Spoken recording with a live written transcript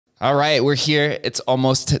All right, we're here. It's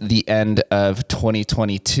almost the end of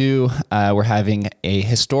 2022. We're having a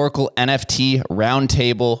historical NFT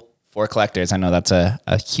roundtable for collectors. I know that's a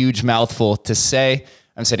huge mouthful to say.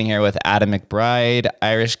 I'm sitting here with Adam McBride,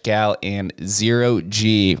 IrishGal, and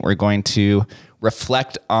ZeroG. We're going to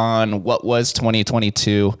reflect on what was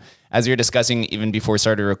 2022. As we were discussing even before we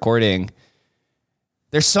started recording,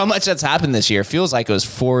 there's so much that's happened this year. It feels like it was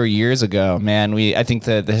 4 years ago, man. I think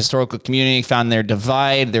the historical community found their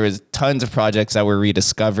divide. There was tons of projects that were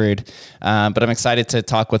rediscovered, but I'm excited to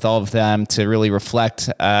talk with all of them to really reflect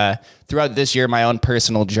throughout this year, my own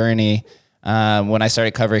personal journey. When I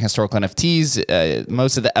started covering historical NFTs,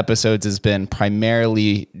 most of the episodes has been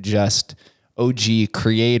primarily just OG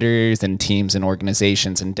creators and teams and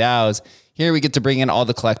organizations and DAOs. Here we get to bring in all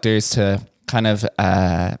the collectors to kind of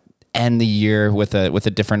end the year with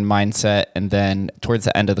a different mindset, and then towards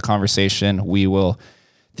the end of the conversation we will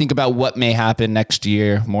think about what may happen next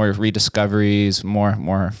year. More rediscoveries,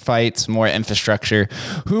 more fights, more infrastructure.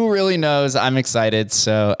 Who really knows? I'm excited.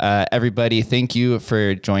 So everybody, thank you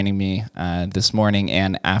for joining me this morning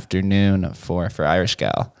and afternoon for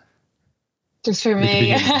IrishGal. Just for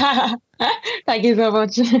me. Thank you so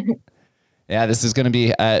much. Yeah, this is going to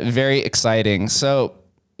be very exciting. So,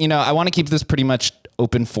 I want to keep this pretty much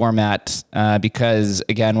open format because,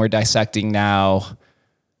 again, we're dissecting now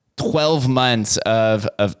 12 months of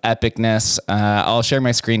epicness. I'll share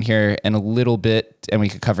my screen here in a little bit and we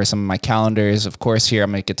could cover some of my calendars. Of course, here I'm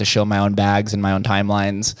going to get to show my own bags and my own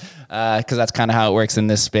timelines because that's kind of how it works in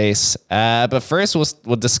this space. But first,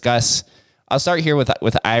 we'll discuss. I'll start here with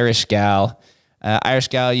IrishGal.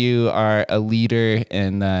 IrishGal, you are a leader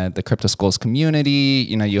in the Crypto Skulls community.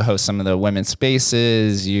 You host some of the women's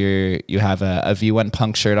spaces. You have a V1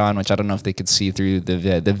 Punk shirt on, which I don't know if they could see through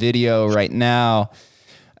the video right now.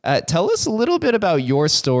 Tell us a little bit about your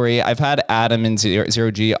story. I've had Adam and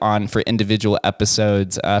ZeroG on for individual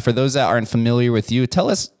episodes. For those that aren't familiar with you, tell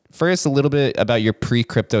us first a little bit about your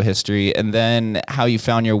pre-crypto history and then how you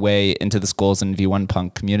found your way into the Skulls and V1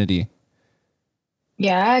 Punk community.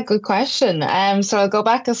 Yeah, good question. So I'll go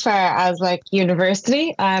back as far as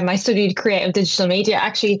university. I studied creative digital media.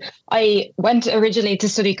 Actually, I went originally to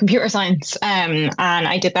study computer science, and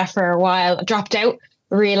I did that for a while. Dropped out,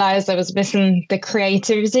 realized I was missing the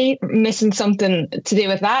creativity, missing something to do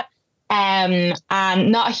with that. And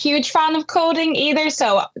not a huge fan of coding either.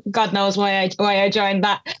 So God knows why I joined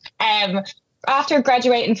that. After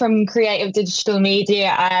graduating from creative digital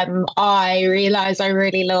media, I realized I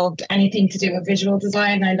really loved anything to do with visual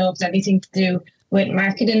design. I loved anything to do with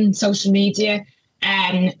marketing, social media,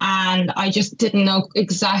 and I just didn't know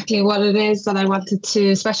exactly what it is that I wanted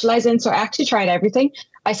to specialize in. So I actually tried everything.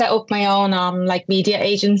 I set up my own media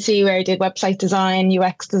agency where I did website design,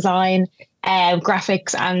 UX design,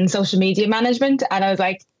 graphics, and social media management. And I was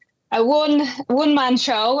like, a one-man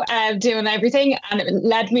show doing everything, and it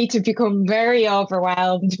led me to become very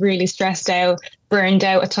overwhelmed, really stressed out, burned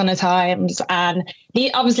out a ton of times, and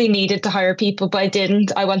obviously needed to hire people, but I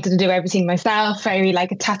didn't. I wanted to do everything myself, very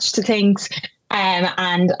attached to things. And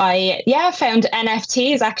I found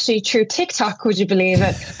NFTs actually through TikTok, would you believe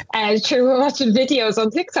it? Through watching videos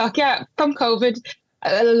on TikTok, from COVID.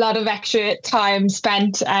 A lot of extra time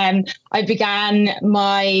spent. I began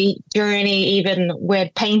my journey even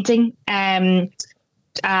with painting and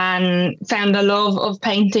found a love of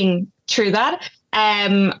painting through that.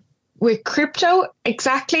 With crypto,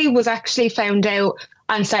 was actually found out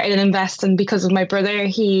and started investing because of my brother.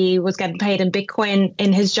 He was getting paid in Bitcoin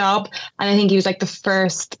in his job. And I think he was the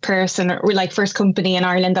first person or first company in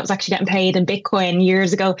Ireland that was actually getting paid in Bitcoin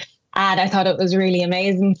years ago. And I thought it was really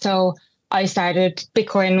amazing. So I started,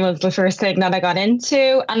 Bitcoin was the first thing that I got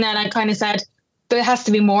into. And then I kind of said, there has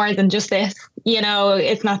to be more than just this.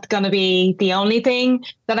 It's not going to be the only thing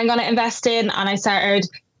that I'm going to invest in. And I started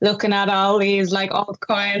looking at all these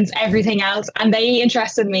altcoins, everything else. And they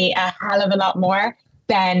interested me a hell of a lot more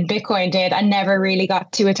than Bitcoin did. I never really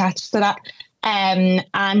got too attached to that.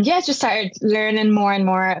 Just started learning more and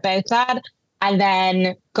more about that. And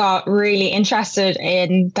then got really interested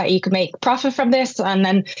in that you could make profit from this, and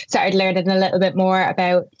then started learning a little bit more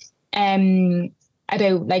about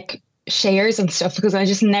shares and stuff, because I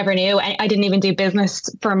just never knew. I didn't even do business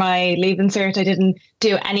for my leaving cert. I didn't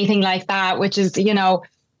do anything like that, which is,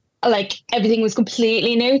 everything was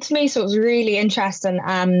completely new to me. So it was really interesting.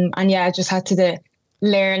 I just had to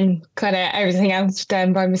learn kind of everything else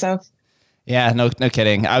down by myself. Yeah, no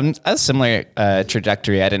kidding. I'm a similar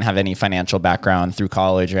trajectory. I didn't have any financial background through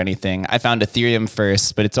college or anything. I found Ethereum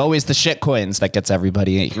first, but it's always the shit coins that gets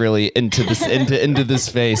everybody really into this into this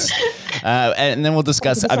space. And then we'll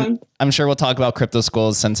discuss. I'm sure we'll talk about crypto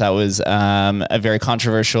skulls, since that was a very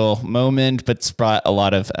controversial moment, but it's brought a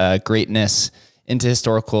lot of greatness into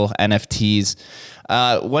historical NFTs.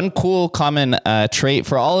 One cool common trait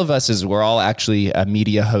for all of us is we're all actually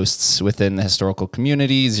media hosts within the historical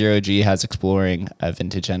community. ZeroG has exploring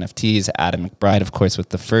vintage NFTs. Adam McBride, of course, with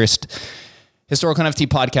the first historical NFT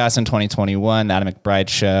podcast in 2021, the Adam McBride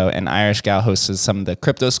Show, and IrishGal hosts some of the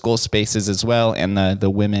crypto school spaces as well, and the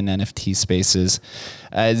women NFT spaces.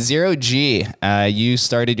 ZeroG, you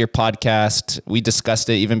started your podcast. We discussed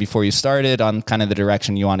it even before you started on kind of the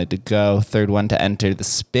direction you wanted to go. Third one to enter the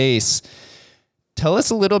space. Tell us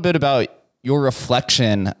a little bit about your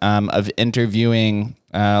reflection of interviewing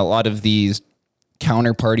a lot of these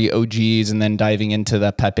counterparty OGs and then diving into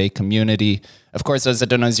the Pepe community. Of course, those that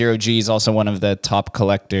don't know, ZeroG is also one of the top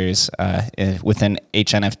collectors within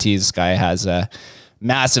HNFTs. This guy has a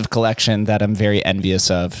massive collection that I'm very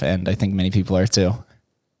envious of, and I think many people are too.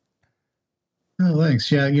 Oh,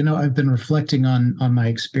 thanks. Yeah, I've been reflecting on my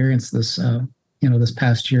experience this this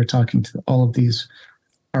past year, talking to all of these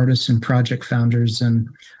artists and project founders, and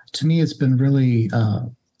to me, it's been really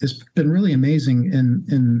amazing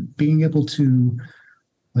in being able to,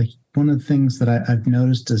 like, one of the things that I've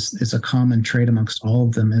noticed is a common trait amongst all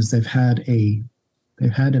of them is they've had a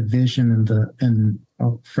vision, and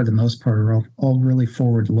for the most part are all really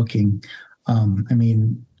forward looking. I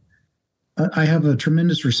mean, I have a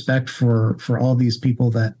tremendous respect for all these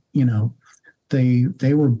people that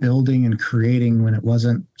they were building and creating when it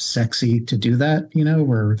wasn't sexy to do that,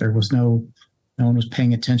 where there was no one was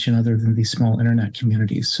paying attention other than these small internet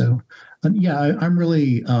communities. So yeah, I'm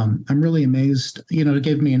really amazed. It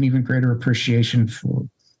gave me an even greater appreciation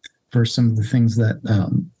for some of the things that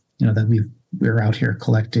that we're out here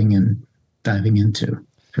collecting and diving into,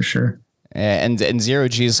 for sure. And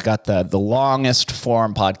ZeroG's got the longest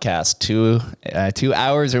form podcast, 2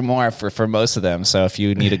 hours or more for most of them. So if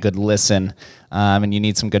you need a good listen and you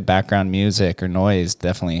need some good background music or noise,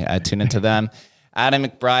 definitely tune into them. Adam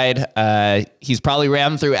McBride, he's probably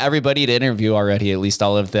ran through everybody to interview already, at least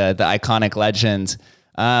all of the iconic legends.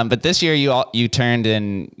 But this year you turned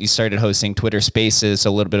and you started hosting Twitter Spaces, so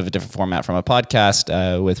a little bit of a different format from a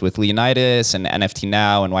podcast with Leonidas and NFT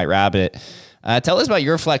Now and White Rabbit. Tell us about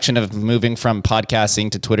your reflection of moving from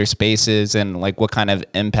podcasting to Twitter Spaces and like what kind of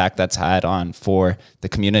impact that's had for the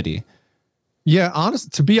community. Yeah,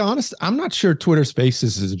 to be honest, I'm not sure Twitter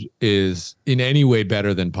Spaces is in any way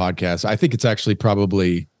better than podcasts. I think it's actually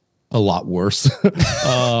probably a lot worse.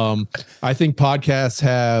 I think podcasts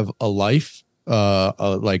have a life,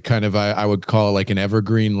 like kind of I would call it like an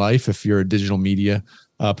evergreen life if you're a digital media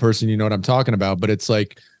person, you know what I'm talking about. But it's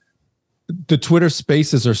like the Twitter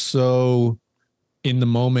Spaces are so in the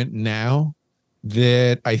moment now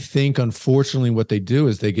that I think, unfortunately, what they do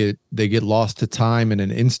is they get lost to time in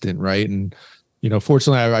an instant, right? And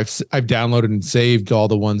fortunately, I've downloaded and saved all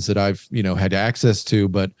the ones that I've had access to,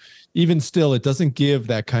 but even still, it doesn't give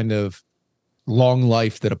that kind of long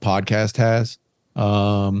life that a podcast has.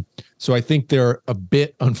 So I think they're a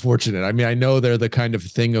bit unfortunate. I mean, I know they're the kind of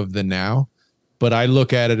thing of the now, but I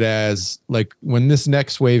look at it as like when this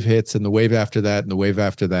next wave hits and the wave after that and the wave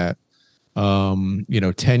after that, 10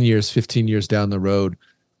 years, 15 years down the road,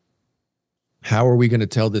 how are we going to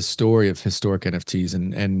tell this story of historic NFTs?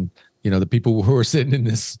 And the people who are sitting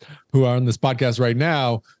who are on this podcast right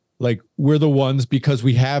now, like, we're the ones, because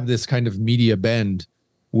we have this kind of media bend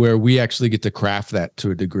where we actually get to craft that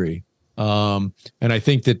to a degree. And I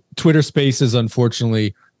think that Twitter Spaces,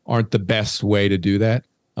 unfortunately, aren't the best way to do that.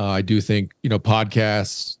 I do think,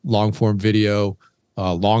 podcasts, long form video,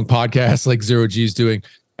 long podcasts like ZeroG is doing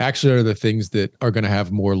actually are the things that are going to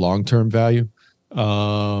have more long-term value.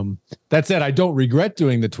 That said, I don't regret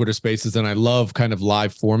doing the Twitter Spaces, and I love kind of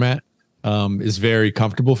live format. Is very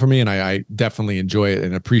comfortable for me, and I definitely enjoy it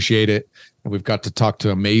and appreciate it. And we've got to talk to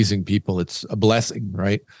amazing people. It's a blessing,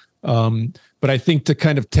 right? But I think to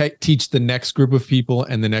kind of teach the next group of people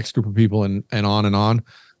and the next group of people and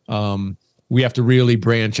on, we have to really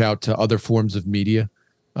branch out to other forms of media,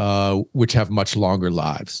 which have much longer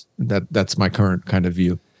lives. That's my current kind of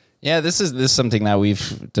view. Yeah, this is something that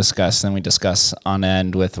we've discussed and we discuss on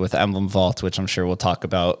end with Emblem Vault, which I'm sure we'll talk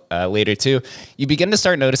about later too. You begin to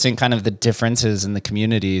start noticing kind of the differences in the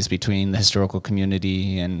communities between the historical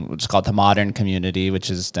community and what's called the modern community,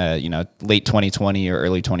 which is late 2020 or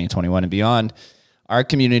early 2021 and beyond. Our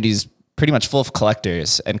community is pretty much full of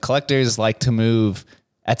collectors, and collectors like to move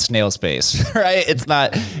at snail space, right? It's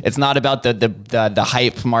not about the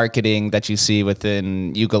hype marketing that you see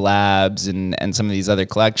within Yuga Labs and some of these other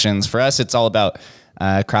collections. For us, it's all about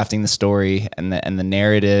crafting the story and the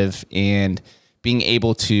narrative and being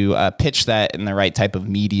able to pitch that in the right type of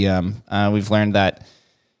medium. We've learned that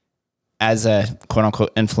as a quote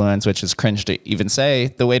unquote influence, which is cringe to even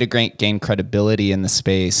say, the way to gain credibility in the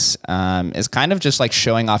space is kind of just like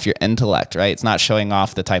showing off your intellect, right? It's not showing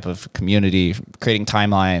off the type of community, creating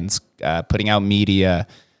timelines, putting out media,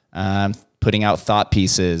 putting out thought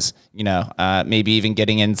pieces, maybe even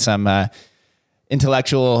getting in some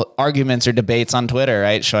intellectual arguments or debates on Twitter,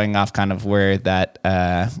 right? Showing off kind of where that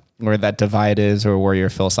divide is or where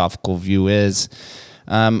your philosophical view is.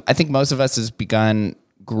 I think most of us has begun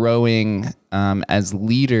growing as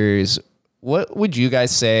leaders. What would you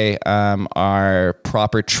guys say are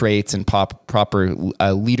proper traits and proper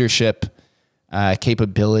leadership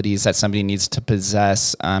capabilities that somebody needs to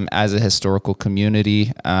possess as a historical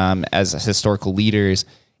community, as historical leaders?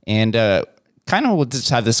 And kind of we'll just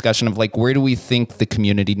have a discussion of like, where do we think the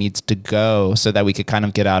community needs to go so that we could kind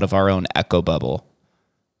of get out of our own echo bubble?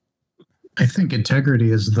 I think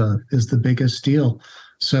integrity is the biggest deal.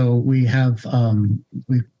 So we have,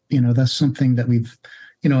 that's something that we've,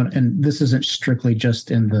 and this isn't strictly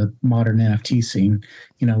just in the modern NFT scene.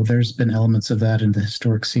 There's been elements of that in the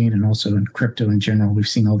historic scene and also in crypto in general. We've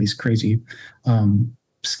seen all these crazy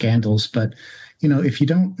scandals, but, if you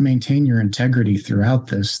don't maintain your integrity throughout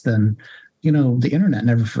this, then, the internet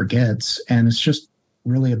never forgets, and it's just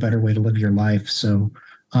really a better way to live your life. So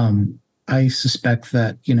I suspect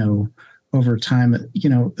that, over time,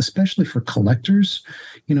 especially for collectors,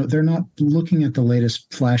 they're not looking at the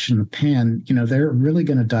latest flash in the pan. They're really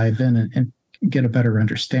going to dive in and get a better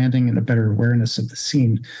understanding and a better awareness of the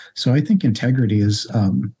scene. So I think integrity is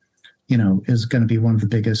going to be one of the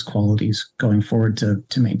biggest qualities going forward to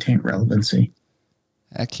maintain relevancy.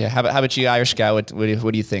 Okay. How about you, IrishGal?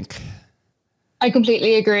 What do you think? I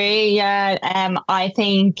completely agree. Yeah. I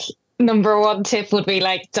think number one tip would be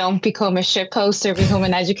like, don't become a shit poster, become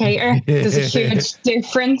an educator. There's a huge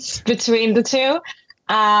difference between the two.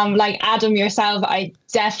 Like Adam yourself, I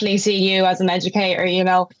definitely see you as an educator,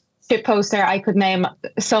 shit poster. I could name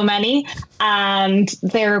so many. And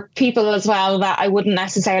there are people as well that I wouldn't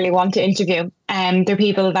necessarily want to interview. There are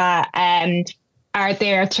people that are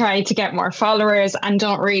there trying to get more followers and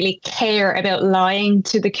don't really care about lying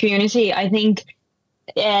to the community. I think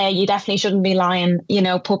you definitely shouldn't be lying,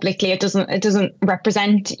 publicly. It doesn't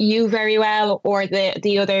represent you very well or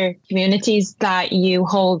the other communities that you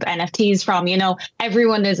hold NFTs from.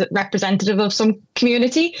 Everyone is representative of some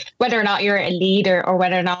community, whether or not you're a leader or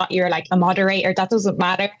whether or not you're like a moderator, that doesn't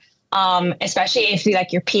matter. Especially if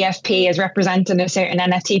like your PFP is representing a certain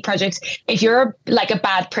NFT project. If you're like a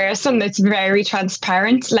bad person, that's very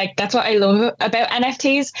transparent. Like that's what I love about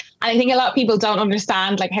NFTs. And I think a lot of people don't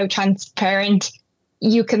understand like how transparent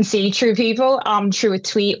you can see through people, through a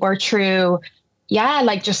tweet or through,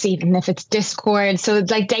 like just even if it's Discord. So it's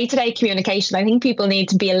like day-to-day communication. I think people need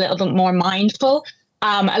to be a little bit more mindful.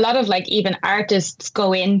 A lot of like even artists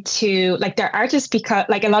go into like they're artists because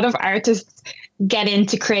like a lot of artists get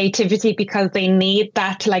into creativity because they need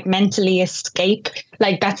that to like mentally escape.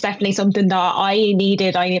 Like that's definitely something that I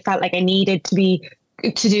needed. I felt like I needed to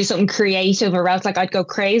do something creative or else like I'd go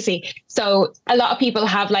crazy. So a lot of people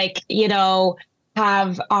have like,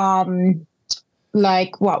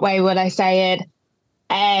 like what way would I say it?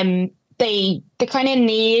 They kind of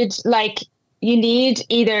need like, you need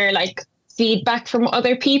either like feedback from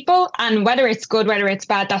other people, and whether it's good, whether it's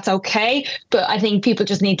bad, that's okay. But I think people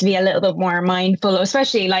just need to be a little bit more mindful,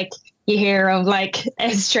 especially like you hear of like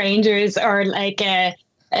strangers or like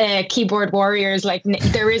keyboard warriors. Like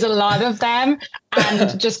there is a lot of them,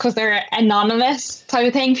 and just because they're anonymous type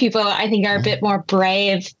of thing, people I think are a bit more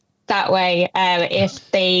brave that way if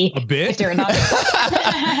they're not.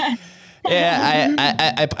 Yeah,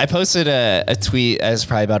 I posted a tweet as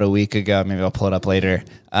probably about a week ago. Maybe I'll pull it up later.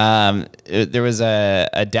 There was a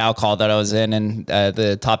DAO call that I was in, and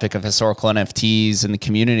the topic of historical NFTs and the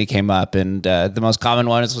community came up, and the most common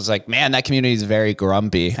one was like, "Man, that community is very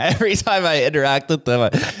grumpy." Every time I interact with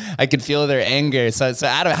them, I could feel their anger. So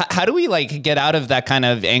Adam, how do we like get out of that kind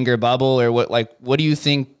of anger bubble, or what do you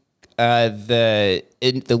think the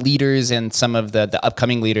leaders and some of the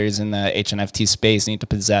upcoming leaders in the HNFT space need to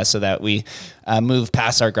possess so that we move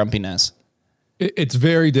past our grumpiness? It's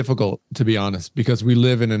very difficult, to be honest, because we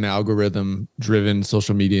live in an algorithm-driven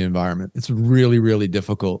social media environment. It's really, really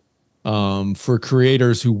difficult for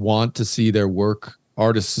creators who want to see their work,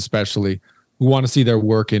 artists especially, who want to see their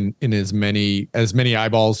work in as many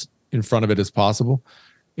eyeballs in front of it as possible.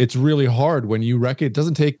 it's really hard when it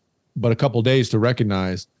doesn't take but a couple days to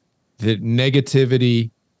recognize that negativity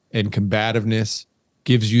and combativeness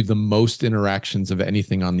gives you the most interactions of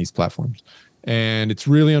anything on these platforms. And it's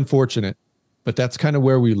really unfortunate, but that's kind of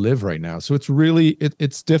where we live right now. So it's really,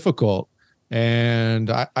 it's difficult.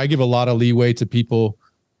 And I give a lot of leeway to people.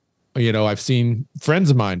 You know, I've seen friends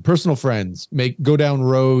of mine, personal friends, go down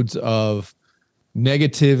roads of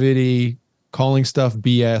negativity, calling stuff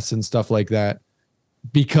BS and stuff like that,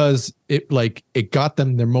 because it got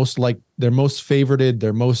them their most favorited,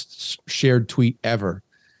 their most shared tweet ever.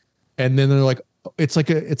 And then they're like, it's like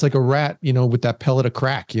a rat, you know, with that pellet of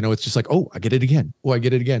crack, you know, it's just like, oh, I get it again. Oh, I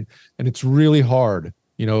get it again. And it's really hard.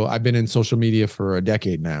 You know, I've been in social media for a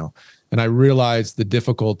decade now, and I realize the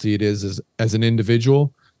difficulty it is as an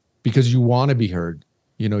individual, because you want to be heard,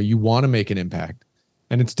 you know, you want to make an impact,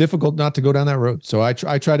 and it's difficult not to go down that road. So I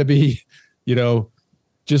try to be, you know,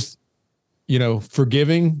 just, you know,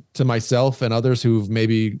 forgiving to myself and others who've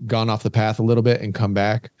maybe gone off the path a little bit and come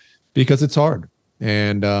back, because it's hard.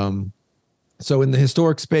 And so in the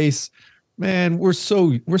historic space, man, we're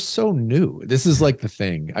so new. This is like the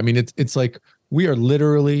thing. I mean, it's like we are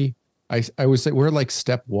literally, I would say we're like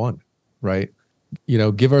step one, right? You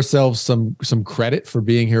know, give ourselves some credit for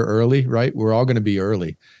being here early, right? We're all going to be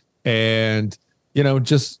early, and, you know,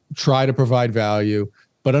 just try to provide value,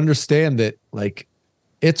 but understand that, like,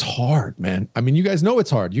 it's hard, man. I mean, you guys know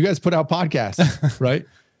it's hard. You guys put out podcasts, right?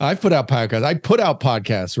 I put out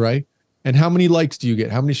podcasts, right? And how many likes do you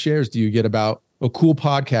get? How many shares do you get about a cool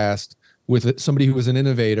podcast with somebody who was an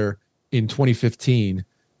innovator in 2015,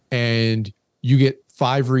 and you get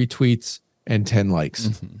 5 retweets and 10 likes?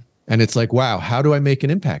 Mm-hmm. And it's like, wow, how do I make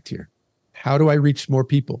an impact here? How do I reach more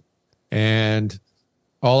people? And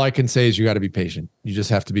all I can say is you got to be patient. You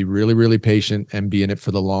just have to be really, really patient and be in it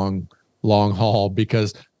for the long haul,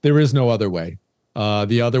 because there is no other way.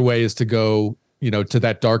 The other way is to go, you know, to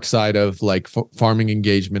that dark side of like farming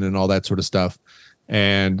engagement and all that sort of stuff.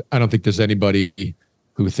 And I don't think there's anybody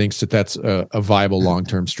who thinks that that's a viable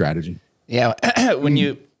long-term strategy. Yeah. When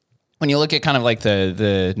you look at kind of like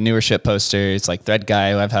the newer shit posters, like Thread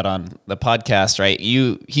Guy, who I've had on the podcast, right?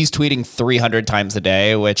 He's tweeting 300 times a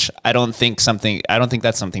day, which I don't think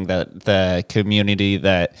that's something that the community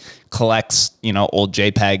that collects, you know, old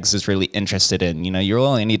JPEGs is really interested in. You know, you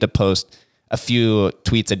only need to post a few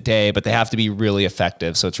tweets a day, but they have to be really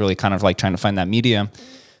effective. So it's really kind of like trying to find that medium.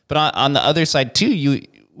 But on the other side too,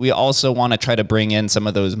 we also want to try to bring in some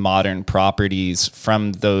of those modern properties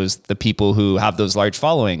from the people who have those large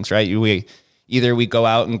followings, right? We go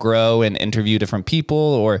out and grow and interview different people,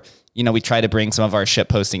 or, you know, we try to bring some of our shit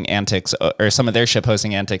posting antics or some of their shit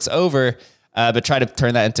posting antics over, but try to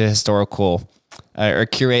turn that into historical or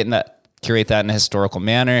curate that in a historical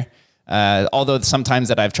manner. Although sometimes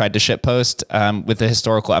that I've tried to shit post with the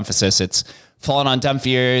historical emphasis, it's fallen on deaf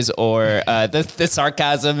ears, or the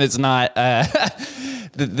sarcasm is not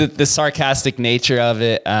the sarcastic nature of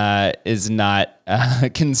it is not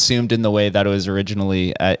consumed in the way that it was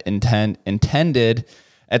originally intended.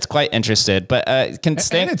 It's quite interesting, but and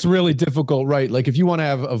it's really difficult, right? Like if you want to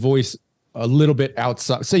have a voice a little bit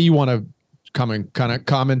outside, say you want to kind of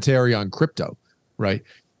commentary on crypto, right?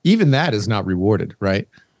 Even that is not rewarded, right?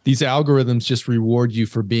 These algorithms just reward you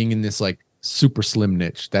for being in this like super slim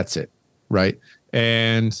niche. That's it, right?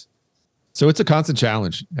 And so it's a constant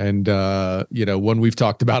challenge, and you know, one we've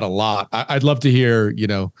talked about a lot. I'd love to hear, you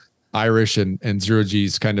know, Irish and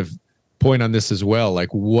ZeroG's kind of point on this as well.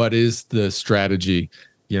 Like, what is the strategy?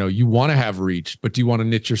 You know, you want to have reach, but do you want to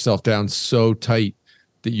niche yourself down so tight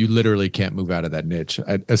that you literally can't move out of that niche?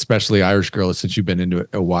 Especially IrishGal, since you've been into it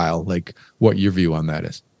a while. Like, what your view on that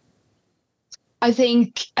is? I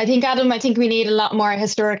think Adam, we need a lot more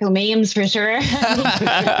historical memes for sure.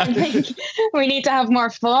 I think we need to have more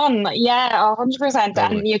fun. Yeah, 100%.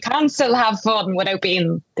 Totally. And you can still have fun without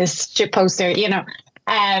being this shit poster, you know.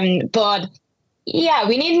 But yeah,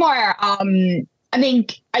 we need more. I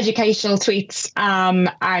think educational tweets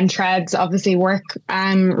and threads obviously work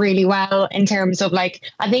really well in terms of, like,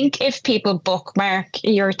 I think if people bookmark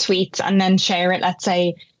your tweets and then share it, let's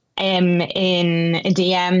say in a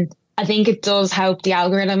DM, I think it does help the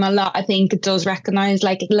algorithm a lot. I think it does recognize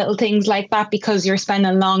like little things like that, because you're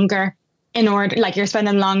spending longer on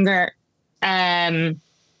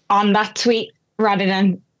that tweet rather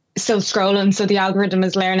than still scrolling. So the algorithm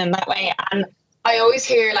is learning that way. And I always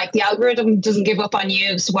hear like the algorithm doesn't give up on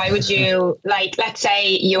you. So why would you, like, let's say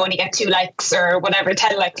you only get 2 likes or whatever,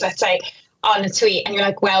 10 likes, let's say, on a tweet, and you're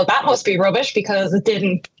like, well, that must be rubbish because it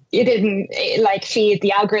didn't like feed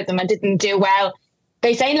the algorithm and didn't do well.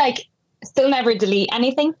 They say, like, still never delete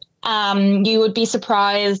anything. You would be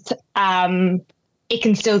surprised it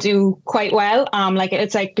can still do quite well. Like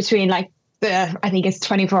it's like between like I think it's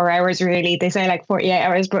 24 hours really. They say like 48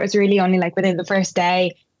 hours, but it's really only like within the first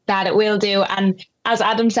day that it will do. And as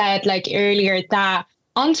Adam said like earlier, that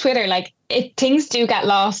on Twitter, like things do get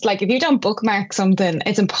lost. Like if you don't bookmark something,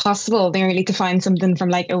 it's impossible nearly to find something from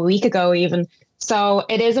like a week ago even. So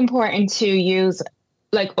it is important to use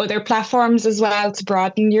like other platforms as well to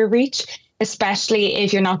broaden your reach, especially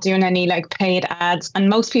if you're not doing any like paid ads. And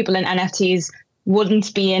most people in NFTs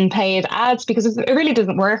wouldn't be in paid ads because it really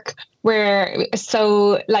doesn't work. We're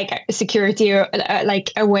so like security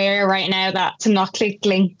like aware right now that to not click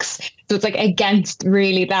links. So it's like against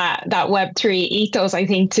really that Web3 ethos, I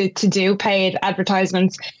think, to do paid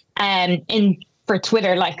advertisements for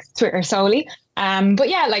Twitter, like Twitter solely. But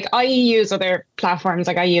yeah, like I use other platforms,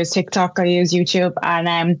 like I use TikTok, I use YouTube,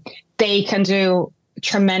 and they can do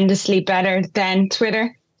tremendously better than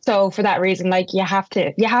Twitter. So for that reason, like you have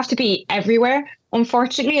to be everywhere,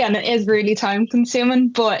 unfortunately, and it is really time consuming,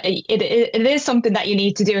 but it is something that you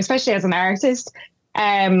need to do, especially as an artist,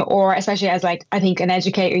 or especially as like, I think an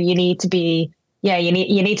educator, you need to be, you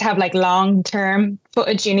need to have like long-term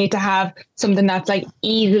footage. You need to have something that's like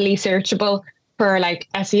easily searchable for like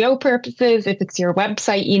SEO purposes. If it's your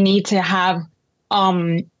website, you need to have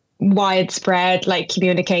widespread like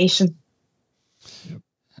communication.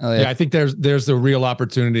 Yeah, I think there's a real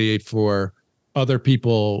opportunity for other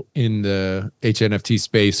people in the HNFT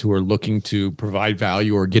space who are looking to provide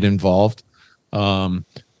value or get involved,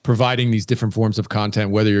 providing these different forms of content,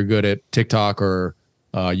 whether you're good at TikTok or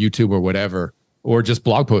YouTube or whatever, or just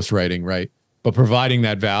blog post writing, right? But providing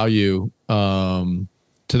that value to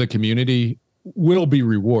the community will be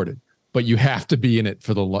rewarded, but you have to be in it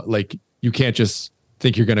for the, like, you can't just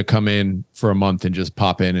think you're going to come in for a month and just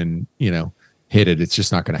pop in and, hit it. It's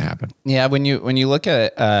just not going to happen. Yeah. When you look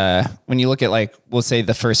at like, we'll say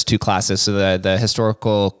the first two classes, so the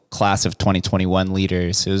historical class of 2021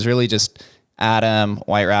 leaders, it was really just Adam,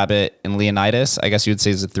 White Rabbit, and Leonidas. I guess you would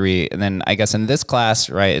say is the three. And then I guess in this class,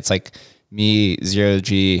 right, it's like me,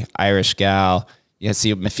 ZeroG, IrishGal. You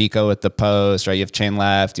see Mafiko with the post, right? You have Chain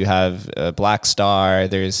Left, you have Black Star.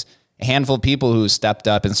 There's a handful of people who stepped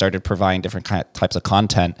up and started providing different types of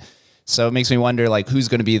content. So it makes me wonder, like, who's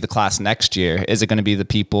going to be the class next year? Is it going to be the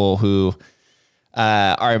people who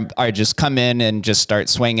are just come in and just start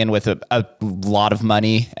swinging with a lot of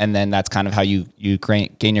money, and then that's kind of how you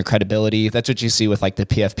gain your credibility? That's what you see with like the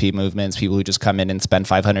PFP movements, people who just come in and spend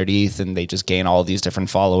 500 ETH and they just gain all these different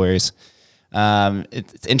followers.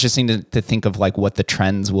 It's interesting to think of like what the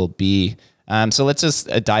trends will be. So let's just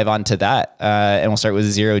dive on to that, and we'll start with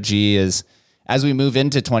ZeroG as we move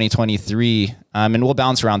into 2023, and we'll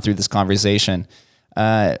bounce around through this conversation.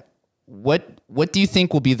 What do you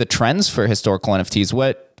think will be the trends for historical NFTs?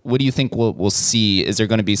 What do you think we'll see? Is there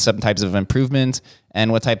going to be some types of improvement,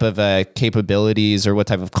 and what type of capabilities or what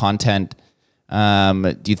type of content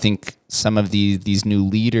do you think some of these new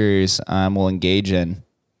leaders will engage in?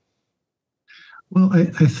 Well, I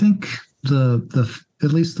think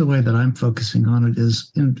at least the way that I'm focusing on it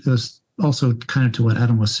is also kind of to what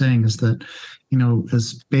Adam was saying, is that,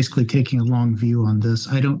 is basically taking a long view on this.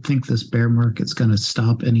 I don't think this bear market's going to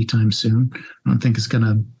stop anytime soon. I don't think we're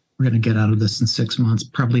going to get out of this in 6 months,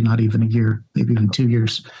 probably not even a year, maybe even 2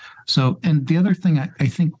 years. So, and the other thing I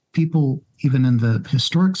think people, even in the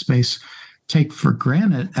historic space, take for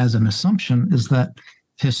granted as an assumption is that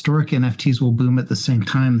historic NFTs will boom at the same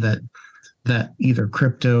time that either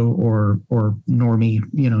crypto or normie,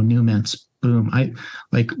 new mints boom.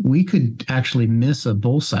 We could actually miss a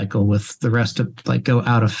bull cycle with the rest of, like, go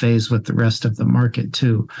out of phase with the rest of the market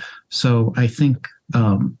too. So I think,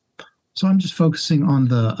 so I'm just focusing on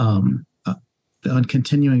on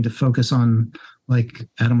continuing to focus on, like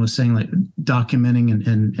Adam was saying, like documenting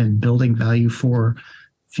and building value for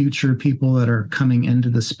future people that are coming into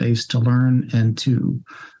the space to learn and to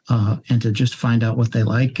just find out what they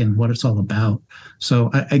like and what it's all about. So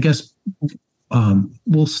I guess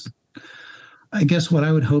I guess what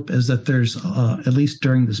I would hope is that there's at least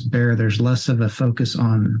during this bear, there's less of a focus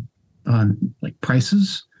on like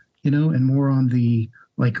prices, and more on the,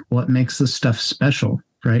 like, what makes this stuff special,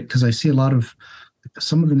 right? Because I see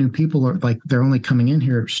some of the new people are like, they're only coming in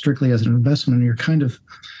here strictly as an investment, and you're kind of,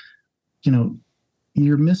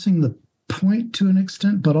 you're missing the point to an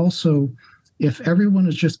extent. But also, if everyone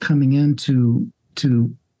is just coming in to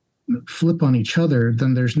flip on each other,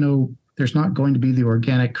 then there's not going to be the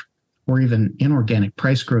organic or even inorganic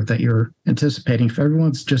price growth that you're anticipating. If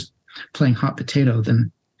everyone's just playing hot potato,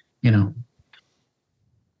 then,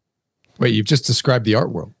 Wait, you've just described the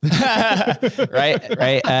art world. Right.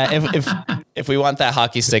 if we want that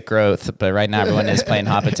hockey stick growth, but right now everyone is playing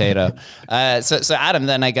hot potato. So Adam,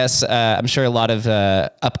 then I guess I'm sure a lot of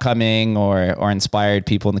upcoming or inspired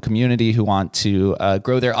people in the community who want to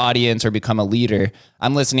grow their audience or become a leader.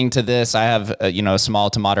 I'm listening to this. I have a small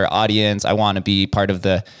to moderate audience. I want to be part of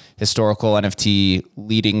the historical NFT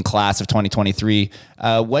leading class of 2023.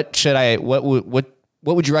 What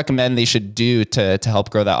would you recommend they should do to help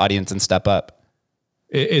grow that audience and step up?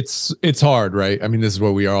 It's hard, right? I mean, this is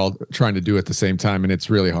what we are all trying to do at the same time, and it's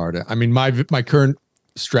really hard. I mean, my current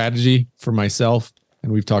strategy for myself,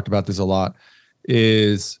 and we've talked about this a lot,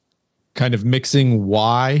 is kind of mixing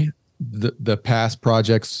why the past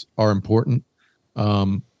projects are important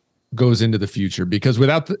goes into the future. Because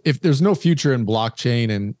if there's no future in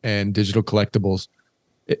blockchain and digital collectibles,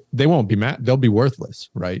 they won't be they'll be worthless,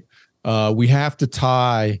 right? We have to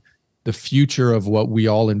tie the future of what we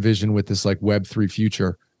all envision with this like Web3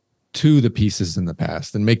 future to the pieces in the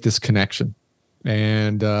past and make this connection.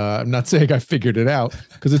 And I'm not saying I figured it out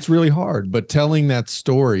because it's really hard, but telling that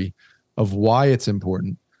story of why it's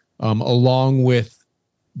important, along with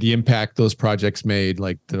the impact those projects made,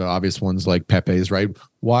 like the obvious ones like Pepe's, right?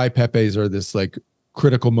 Why Pepe's are this like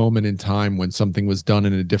critical moment in time when something was done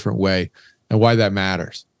in a different way and why that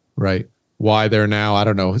matters, right? Why they're now, I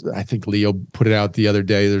don't know, I think Leo put it out the other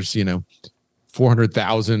day, there's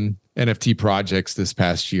 400,000 NFT projects this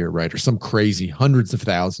past year, right? Or some crazy hundreds of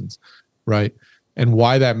thousands, right? And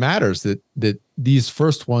why that matters, that these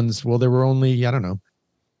first ones, well, there were only, I don't know,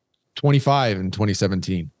 25 in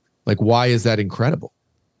 2017. Like, why is that incredible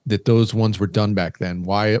that those ones were done back then?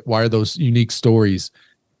 Why are those unique stories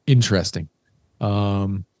interesting?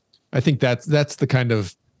 I think that's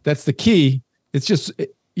the key. It's just,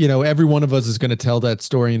 every one of us is going to tell that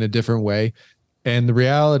story in a different way. And the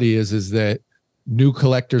reality is that new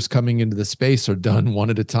collectors coming into the space are done one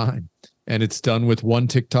at a time. And it's done with one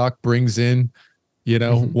TikTok brings in,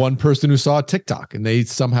 one person who saw a TikTok and they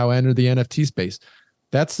somehow enter the NFT space.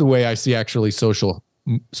 That's the way I see actually social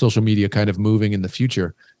media kind of moving in the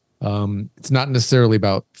future. It's not necessarily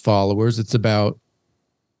about followers. It's about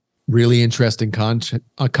really interesting content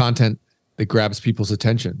that grabs people's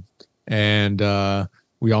attention. And,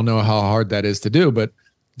 we all know how hard that is to do, but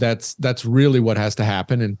that's really what has to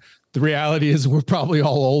happen. And the reality is we're probably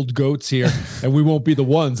all old goats here and we won't be the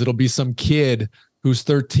ones. It'll be some kid who's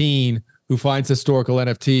 13 who finds historical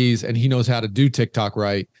NFTs and he knows how to do TikTok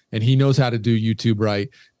right. And he knows how to do YouTube right.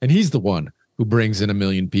 And he's the one who brings in 1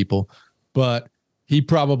 million people, but he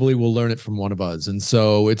probably will learn it from one of us. And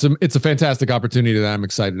so it's a fantastic opportunity that I'm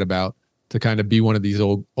excited about to kind of be one of these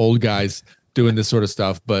old guys doing this sort of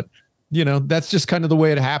stuff. But that's just kind of the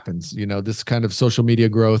way it happens. This kind of social media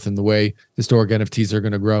growth and the way historic NFTs are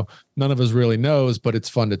going to grow. None of us really knows, but it's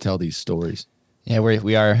fun to tell these stories. Yeah,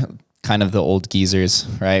 we are kind of the old geezers,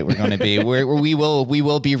 right? We're going to be we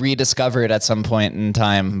will be rediscovered at some point in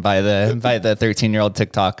time by the 13-year-old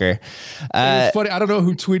TikToker. It's funny. I don't know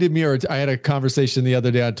who tweeted me, or I had a conversation the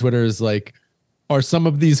other day on Twitter. Is like, are some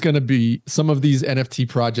of these NFT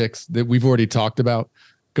projects that we've already talked about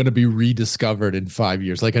going to be rediscovered in 5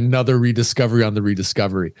 years, like another rediscovery on the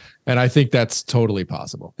rediscovery? And I think that's totally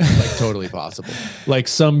possible, like totally possible. Like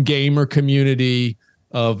some gamer community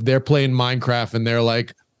they're playing Minecraft and they're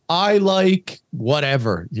like, I like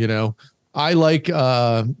whatever, I like,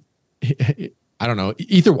 I don't know,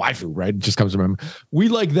 Ether Waifu, right? It just comes to my mind. We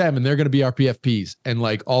like them and they're going to be our PFPs. And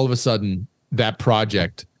like all of a sudden that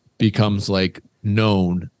project becomes like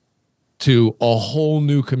known to a whole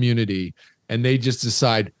new community. And they just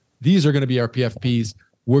decide these are going to be our PFPs.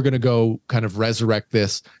 We're going to go kind of resurrect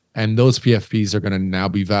this. And those PFPs are going to now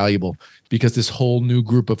be valuable because this whole new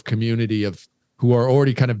group of community who are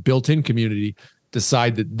already kind of built-in community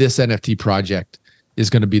decide that this NFT project is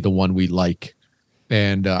going to be the one we like.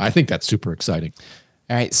 And I think that's super exciting.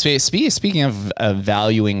 All right. Speaking of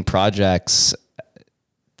valuing projects,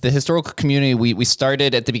 the historical community, we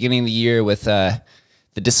started at the beginning of the year with the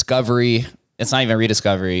discovery. It's not even a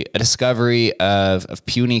rediscovery, a discovery of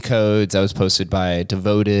puny codes that was posted by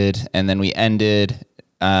Devoted. And then we ended,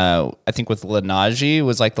 I think with Lanaji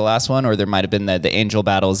was like the last one, or there might've been the angel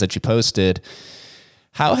battles that you posted.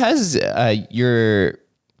 How has your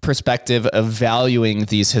perspective of valuing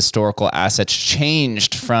these historical assets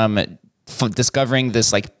changed from discovering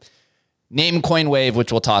this like name coin wave,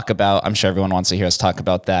 which we'll talk about? I'm sure everyone wants to hear us talk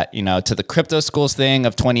about that, to the crypto schools thing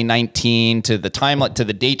of 2019, to the timeline, to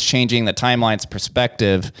the dates changing, the timelines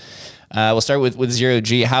perspective. We'll start with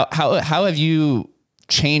ZeroG. How have you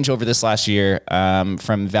changed over this last year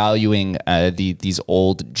from valuing these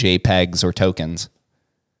old JPEGs or tokens?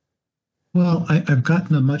 Well, I've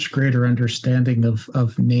gotten a much greater understanding of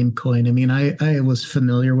Namecoin. I mean, I was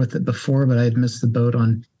familiar with it before, but I had missed the boat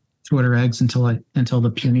on Twitter eggs until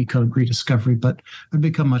the puny code rediscovery. But I've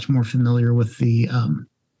become much more familiar with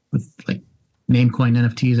like Namecoin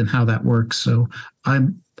NFTs and how that works. So I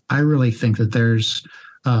really think that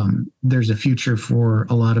there's a future for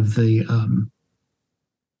a lot of the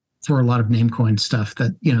for a lot of Namecoin stuff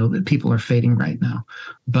that that people are fading right now.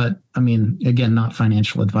 But I mean, again, not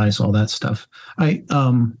financial advice, all that stuff. I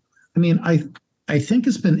think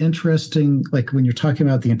it's been interesting. Like when you're talking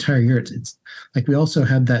about the entire year, it's like we also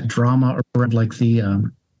had that drama around like the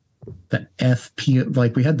FP,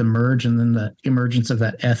 like we had the merge and then the emergence of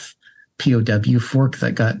that FPOW fork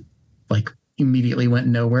that got like immediately went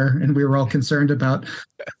nowhere, and we were all concerned about.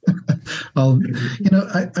 I would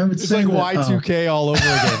it's say like that, Y2K all over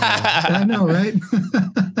again. I know, right?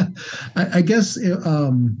 I guess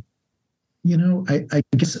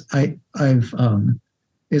I've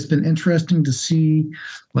it's been interesting to see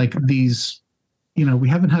like these. We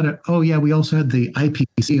haven't had we also had the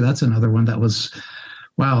IPC. That's another one that was,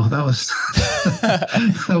 wow, that was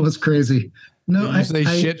that was crazy. No, Did you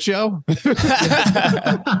say shit show?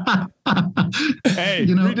 Hey,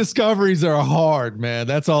 rediscoveries are hard, man.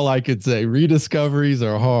 That's all I could say. Rediscoveries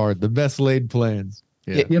are hard. The best laid plans.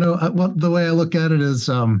 Yeah. Well, the way I look at it is,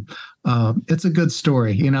 it's a good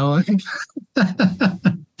story.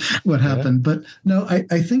 What happened, but no,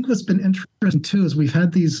 I think what's been interesting too is we've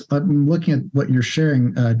had these. I'm looking at what you're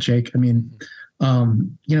sharing, Jake. I mean,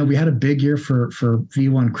 we had a big year for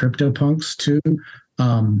V1 CryptoPunks too.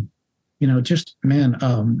 Just man,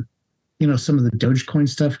 some of the Dogecoin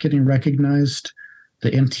stuff getting recognized,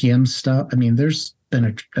 the MTM stuff. I mean, there's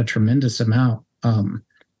been a tremendous amount.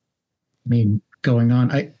 Going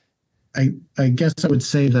on. I guess I would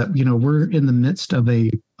say that we're in the midst of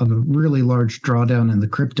a really large drawdown in the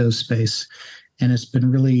crypto space, and it's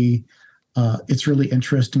been really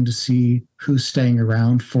interesting to see who's staying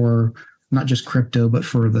around for not just crypto but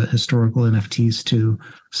for the historical NFTs too.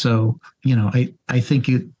 So I think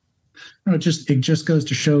it just goes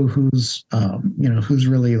to show who's who's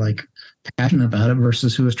really like passionate about it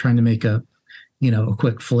versus who is trying to make a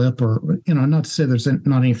quick flip, or not to say there's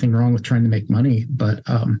not anything wrong with trying to make money, but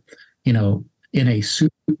in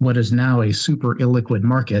what is now a super illiquid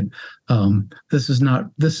market, this is not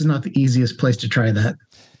the easiest place to try that.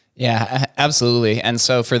 Yeah, absolutely. And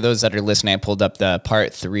so for those that are listening, I pulled up the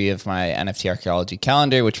part 3 of my NFT archaeology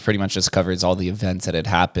calendar, which pretty much just covers all the events that had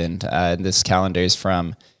happened. This calendar is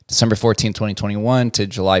from December 14th, 2021 to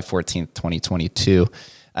July 14th, 2022.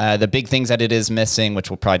 The big things that it is missing, which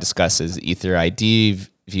we'll probably discuss, is Ether ID,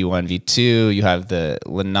 V1, V2. You have the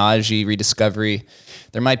Lenaji rediscovery.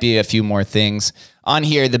 There might be a few more things on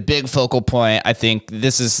here. The big focal point, I think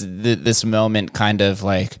this is this moment kind of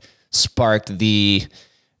like sparked the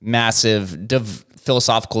massive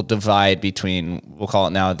philosophical divide between, we'll call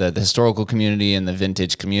it now, the historical community and the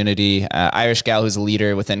vintage community. IrishGal, who's a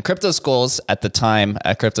leader within CryptoSkulls at the time,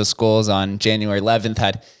 CryptoSkulls on January 11th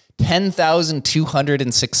had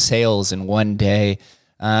 10,206 sales in one day.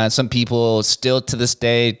 Some people still to this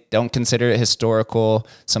day don't consider it historical.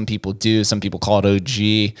 Some people do. Some people call it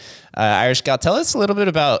OG. IrishGal, tell us a little bit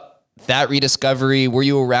about that rediscovery. Were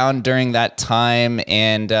you around during that time?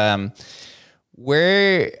 And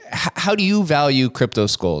how do you value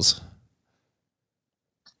CryptoSkulls?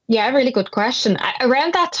 Yeah, really good question.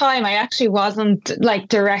 Around that time, I actually wasn't like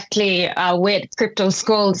directly with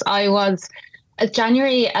CryptoSkulls. I was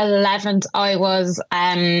January 11th, I was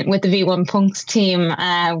with the V1 Punks team,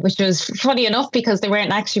 which was funny enough because they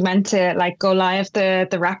weren't actually meant to like go live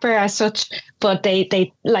the rapper as such, but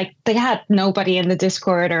they had nobody in the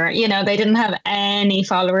Discord, or they didn't have any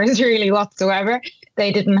followers really whatsoever.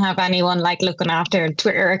 They didn't have anyone like looking after a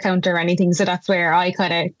Twitter account or anything, so that's where I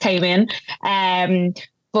kind of came in.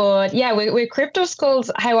 But yeah, with CryptoSkulls,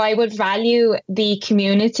 how I would value the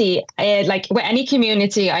community, like with any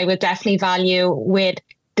community, I would definitely value with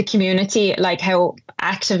the community, like how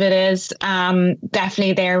active it is.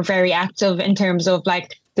 Definitely they're very active in terms of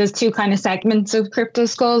like, there's two kind of segments of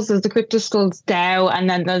CryptoSkulls. There's the SkullsDAO, and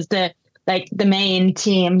then there's the main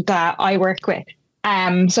team that I work with.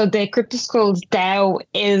 So the SkullsDAO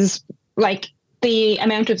is like the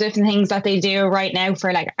amount of different things that they do right now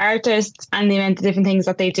for like artists, and the amount of different things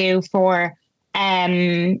that they do for,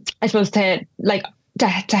 I suppose to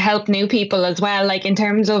help new people as well. Like in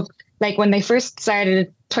terms of like when they first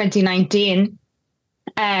started 2019,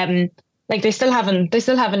 like they still haven't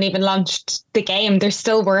even launched the game. They're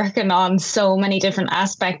still working on so many different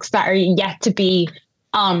aspects that are yet to be,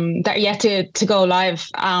 to go live.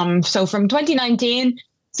 So from 2019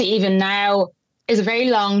 to even now, is a very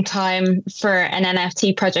long time for an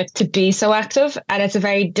NFT project to be so active, and it's a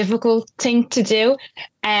very difficult thing to do.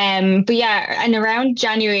 But yeah, and around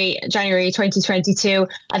January 2022,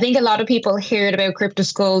 I think a lot of people heard about Crypto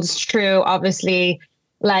Skulls through obviously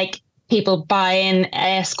like people buying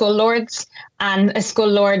Skull Lords, and a Skull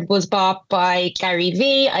Lord was bought by Gary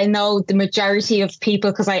V. I know the majority of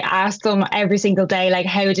people, because I ask them every single day, like,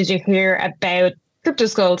 how did you hear about Crypto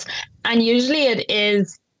Skulls? And usually it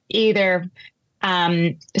is either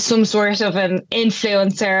some sort of an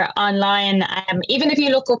influencer online. Even if you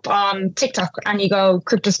look up on TikTok and you go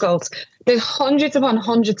Crypto Skulls, there's hundreds upon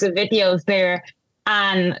hundreds of videos there.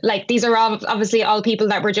 And like, these are obviously all people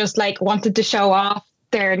that were just like wanted to show off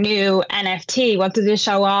their new NFT, wanted to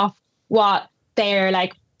show off what they're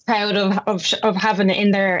like proud of having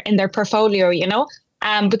in their portfolio, you know.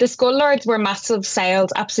 But the Skull Lords were massive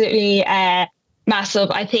sales, absolutely massive.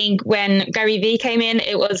 I think when Gary V came in,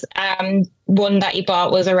 it was one that he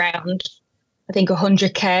bought was around, I think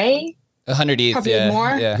 100K. 100 ETH, probably yeah. more.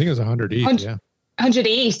 I think it was 100 ETH, yeah. 100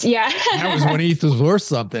 ETH, yeah. That was when ETH was worth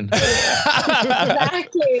something.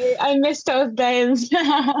 Exactly. I missed those days.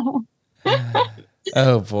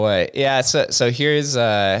 Oh boy. Yeah. So here's,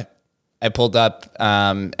 I pulled up,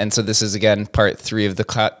 and so this is again, part 3 of the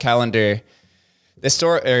calendar, the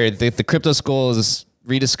story, or the Crypto Skulls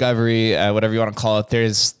rediscovery, whatever you want to call it.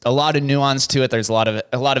 There's a lot of nuance to it. There's a lot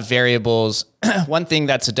of variables. One thing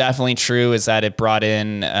that's definitely true is that it brought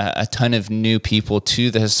in a ton of new people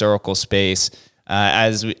to the historical space.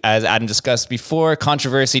 As Adam discussed before,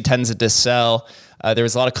 controversy tends to sell. There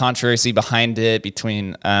was a lot of controversy behind it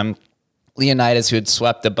between Leonidas, who had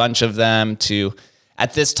swept a bunch of them, to,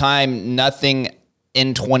 at this time, nothing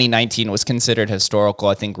in 2019 was considered historical.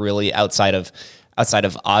 I think really outside of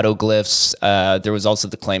autoglyphs. There was also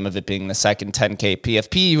the claim of it being the second 10K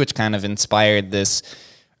PFP, which kind of inspired this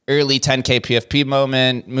early 10K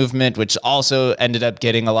PFP movement, which also ended up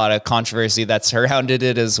getting a lot of controversy that surrounded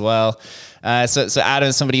it as well. So Adam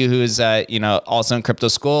is somebody who's also in Crypto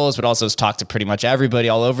Skulls, but also has talked to pretty much everybody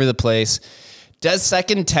all over the place. Does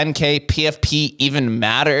second 10K PFP even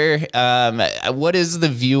matter? What is the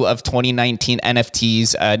view of 2019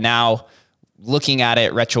 NFTs now, looking at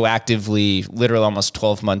it retroactively, literally almost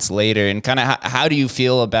 12 months later? And kind of how do you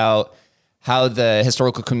feel about how the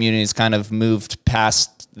historical community has kind of moved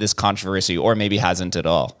past this controversy, or maybe hasn't at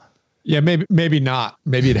all? Yeah, maybe not.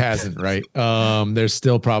 Maybe it hasn't, right? There's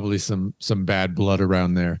still probably some bad blood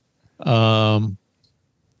around there.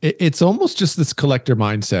 It's almost just this collector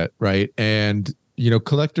mindset, right? And,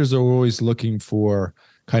 collectors are always looking for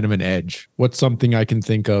kind of an edge. What's something I can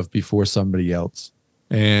think of before somebody else?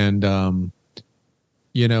 And,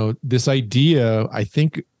 this idea, I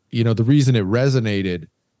think, the reason it resonated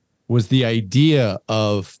was the idea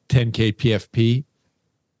of 10K PFP.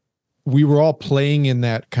 We were all playing in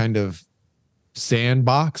that kind of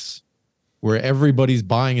sandbox where everybody's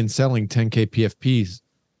buying and selling 10K PFPs.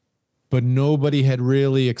 But nobody had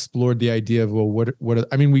really explored the idea of, well,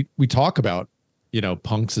 we talk about,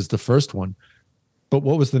 punks is the first one, but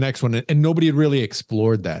what was the next one? And nobody had really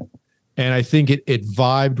explored that. And I think it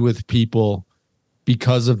vibed with people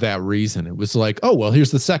because of that reason. It was like, oh, well,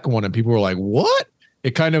 here's the second one. And people were like, what?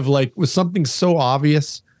 It kind of like was something so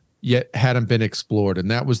obvious, yet hadn't been explored.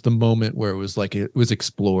 And that was the moment where it was like, it was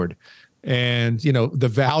explored. And,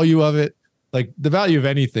 the value of it, like the value of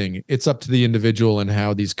anything, it's up to the individual and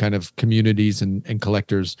how these kind of communities and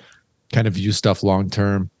collectors kind of view stuff long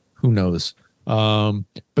term. Who knows?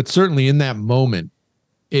 But certainly in that moment,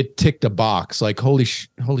 it ticked a box. Like holy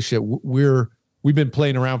shit, we've been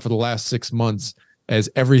playing around for the last 6 months as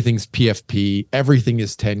everything's PFP, everything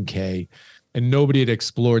is 10K, and nobody had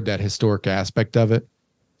explored that historic aspect of it.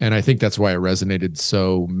 And I think that's why it resonated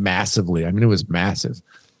so massively. I mean, it was massive.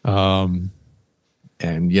 And,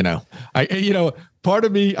 part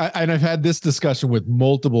of me, and I've had this discussion with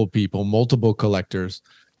multiple people, multiple collectors,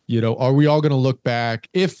 are we all going to look back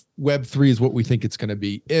if Web3 is what we think it's going to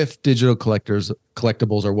be, if digital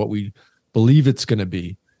collectibles are what we believe it's going to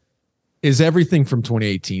be, is everything from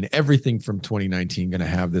 2018, everything from 2019 going to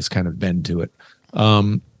have this kind of bend to it?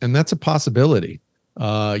 And that's a possibility.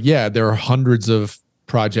 Yeah, there are hundreds of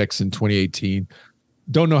projects in 2018.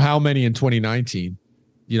 Don't know how many in 2019.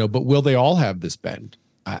 But will they all have this bend?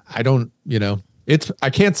 I don't, I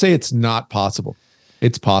can't say it's not possible.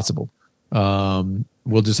 It's possible.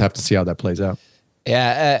 We'll just have to see how that plays out.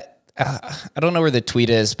 Yeah. I don't know where the tweet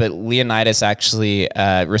is, but Leonidas actually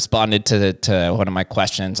responded to one of my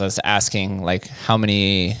questions. I was asking like how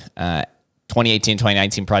many 2018,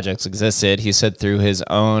 2019 projects existed. He said through his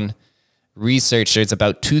own research, there's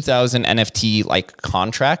about 2,000 NFT like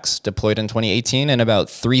contracts deployed in 2018 and about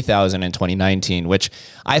 3,000 in 2019, which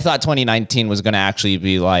I thought 2019 was going to actually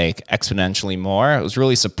be like exponentially more. I was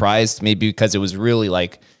really surprised, maybe because it was really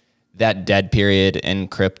like that dead period in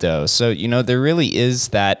crypto. So, you know, there really is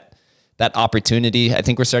that opportunity. I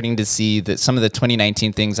think we're starting to see that some of the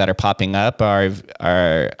 2019 things that are popping up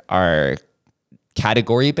are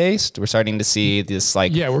category based. We're starting to see this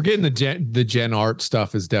like, yeah, we're getting the gen art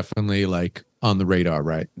stuff is definitely like on the radar,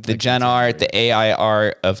 right? The gen art, the AI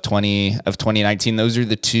art of 2019. Those are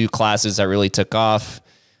the two classes that really took off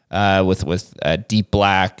with Deep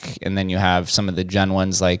Black, and then you have some of the gen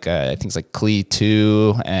ones like things like Klee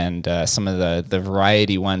 2 and some of the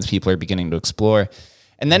variety ones people are beginning to explore.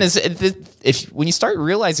 And then when you start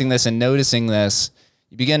realizing this and noticing this,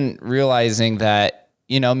 you begin realizing that,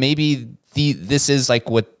 you know, maybe this is like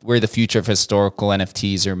where the future of historical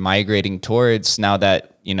NFTs are migrating towards now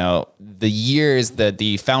that, you know,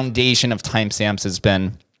 the foundation of timestamps has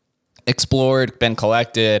been explored, been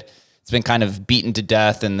collected. It's been kind of beaten to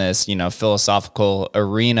death in this, you know, philosophical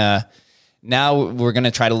arena. Now we're going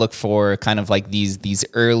to try to look for kind of like these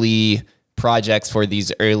early projects for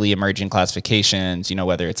these early emerging classifications, you know,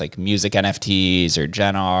 whether it's like music NFTs or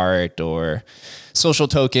gen art or social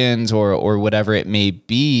tokens or whatever it may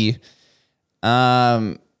be.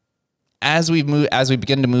 As we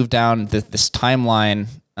begin to move down this timeline,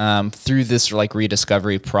 through this like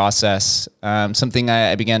rediscovery process, something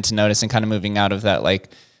I began to notice and kind of moving out of that like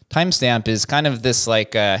timestamp is kind of this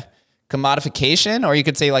like commodification, or you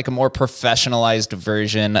could say like a more professionalized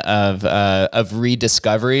version of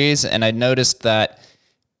rediscoveries. And I noticed that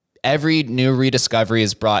every new rediscovery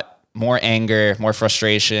has brought more anger, more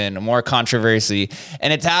frustration, more controversy,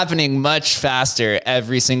 and it's happening much faster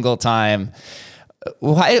every single time.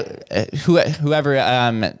 Why?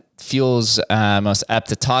 Whoever feels most apt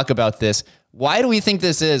to talk about this, why do we think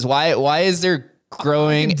this is? Why is there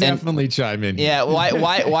growing? I can definitely chime in. Yeah.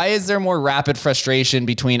 Why is there more rapid frustration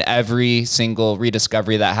between every single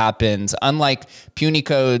rediscovery that happens? Unlike puny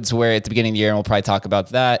codes, where at the beginning of the year, and we'll probably talk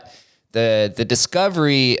about that, the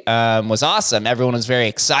discovery was awesome. Everyone was very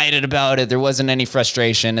excited about it. There wasn't any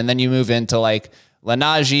frustration. And then you move into like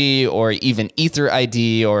Lanaji or even Ether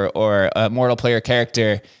ID or a mortal player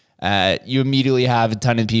character, you immediately have a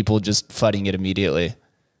ton of people just fudding it immediately.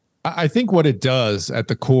 I think what it does at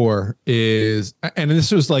the core is, and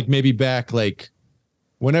this was like maybe back like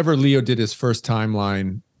whenever Leo did his first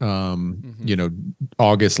timeline, you know,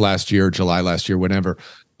 August last year, July last year, whenever.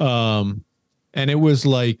 And it was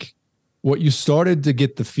like what you started to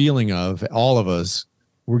get the feeling of, all of us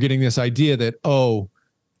were getting this idea that, oh,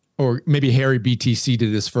 or maybe Harry BTC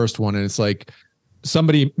did his first one. And it's like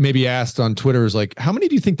somebody maybe asked on Twitter, is like, how many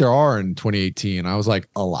do you think there are in 2018? I was like,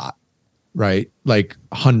 a lot. Right? Like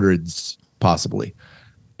hundreds, possibly.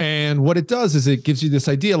 And what it does is it gives you this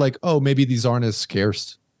idea like, oh, maybe these aren't as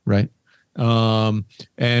scarce, right?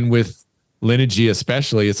 And with Lineage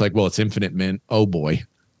especially, it's like, well, it's infinite mint. Oh boy,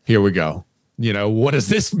 here we go. You know, what does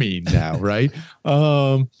this mean now, right?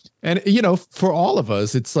 And, you know, for all of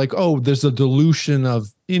us, it's like, oh, there's a dilution of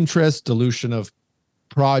interest, dilution of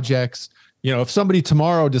projects. You know, if somebody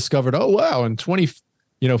tomorrow discovered, oh, wow, in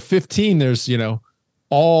 2015, there's, you know,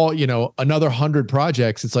 all, you know, another 100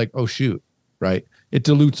 projects, it's like, oh, shoot, right? It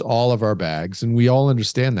dilutes all of our bags, and we all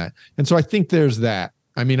understand that. And so I think there's that.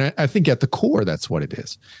 I mean, I think at the core, that's what it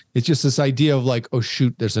is. It's just this idea of like, oh,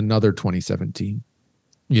 shoot, there's another 2017,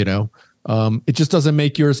 you know? It just doesn't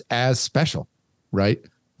make yours as special, right?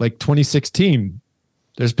 Like 2016,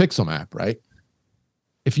 there's Pixel Map, right?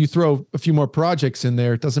 If you throw a few more projects in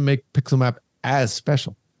there, it doesn't make Pixel Map as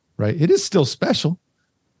special, right? It is still special,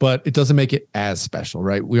 but it doesn't make it as special,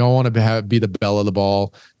 right? We all want to be the belle of the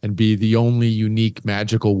ball and be the only unique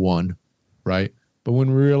magical one, right? But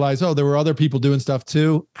when we realize, oh, there were other people doing stuff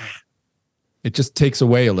too, it just takes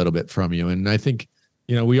away a little bit from you. And I think,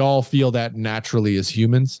 you know, we all feel that naturally as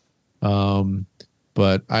humans.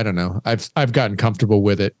 But I don't know. I've gotten comfortable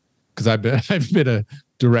with it because I've been a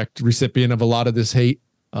direct recipient of a lot of this hate.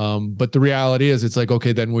 But the reality is, it's like,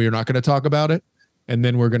 okay, then we're not going to talk about it, and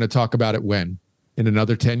then we're going to talk about it when. In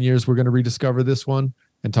another 10 years, we're going to rediscover this one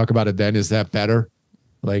and talk about it then. Is that better?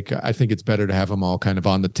 Like, I think it's better to have them all kind of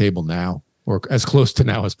on the table now, or as close to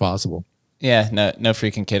now as possible. Yeah, no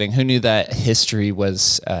freaking kidding. Who knew that history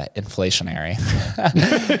was inflationary?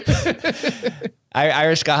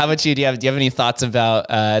 IrishGal, how about you? Do you have any thoughts about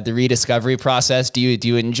the rediscovery process? Do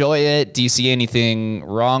you enjoy it? Do you see anything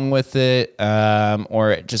wrong with it,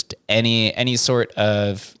 or just any sort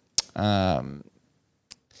of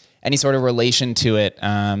relation to it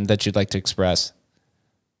that you'd like to express?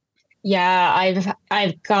 Yeah,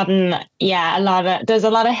 I've gotten there's a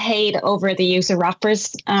lot of hate over the use of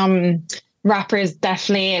wrappers. Wrappers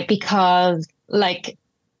definitely, because like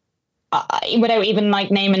without even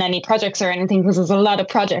like naming any projects or anything, because there's a lot of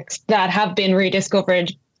projects that have been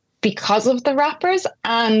rediscovered because of the wrappers,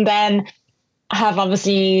 and then have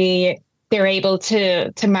obviously they're able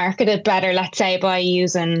to market it better, let's say by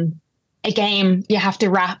using a game. You have to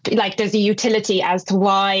wrap, like there's a utility as to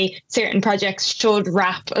why certain projects should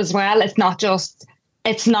wrap as well. It's not just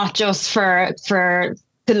for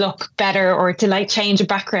to look better or to like change a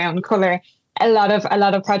background color. A lot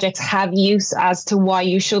of projects have use as to why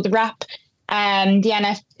you should wrap the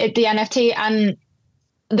NFT. And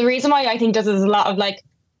the reason why I think there's a lot of like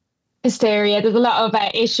hysteria, there's a lot of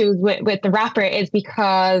issues with the wrapper, is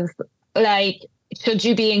because like, should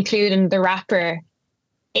you be including the wrapper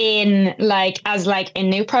in like as like a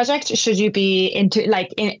new project? Should you be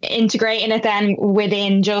integrating it then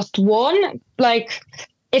within just one? Like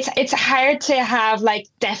it's hard to have like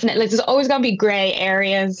definitely, there's always going to be gray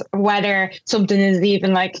areas whether something is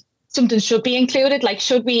even like something should be included. Like,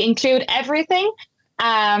 should we include everything?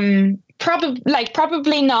 Probably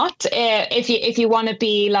not. If you want to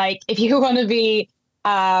be like, if you want to be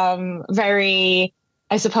very,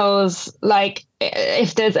 I suppose, like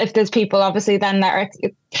if there's people obviously then that are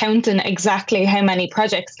counting exactly how many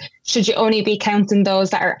projects, should you only be counting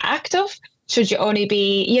those that are active? Should you only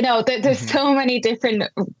be, there's so many different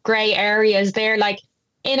gray areas there. Like,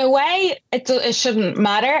 in a way, it shouldn't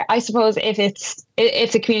matter, I suppose,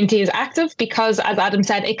 if a community is active, because as Adam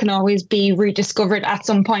said, it can always be rediscovered at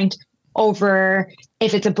some point. Over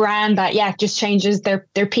if it's a brand that just changes their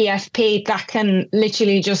PFP, that can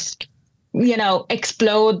literally just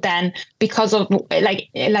explode then because of, like,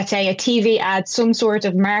 let's say a TV ad, some sort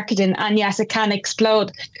of marketing, and yes, it can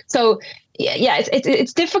explode. So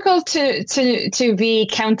it's difficult to be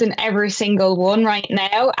counting every single one right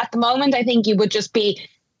now. At the moment, I think you would just be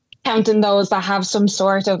counting those that have some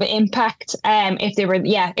sort of impact. If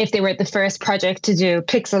they were the first project to do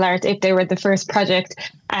pixel art, if they were the first project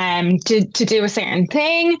to do a certain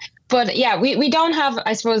thing. But we don't have,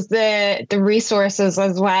 I suppose, the resources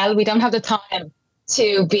as well. We don't have the time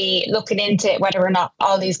to be looking into whether or not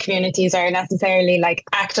all these communities are necessarily like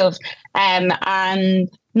active. And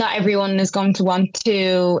not everyone is going to want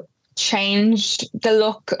to change the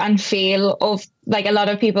look and feel of, like, a lot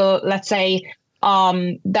of people, let's say,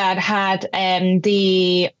 that had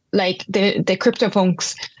the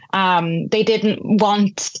CryptoPunks. They didn't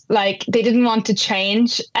want to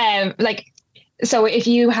change. So if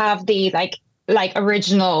you have the like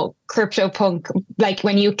original CryptoPunk, like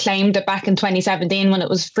when you claimed it back in 2017 when it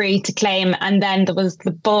was free to claim, and then there was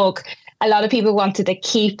the bug, a lot of people wanted to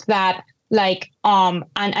keep that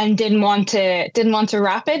and didn't want to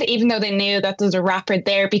wrap it, even though they knew that there's a wrapper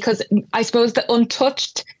there, because I suppose the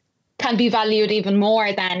untouched can be valued even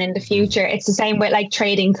more than in the future. It's the same with like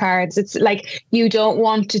trading cards. It's like, you don't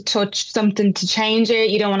want to touch something to change it.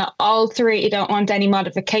 You don't want to alter it. You don't want any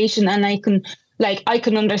modification. And I can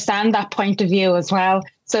understand that point of view as well.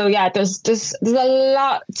 So there's a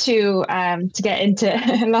lot to get into,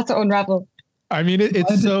 a lot to unravel. I mean,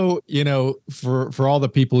 it's so, for all the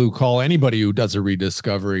people who call anybody who does a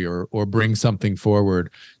rediscovery or brings something forward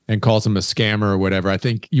and calls them a scammer or whatever. I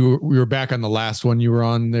think we were back on the last one you were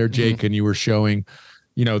on there, Jake, and you were showing,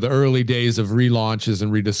 the early days of relaunches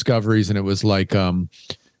and rediscoveries. And it was like, I'm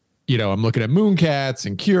looking at Mooncats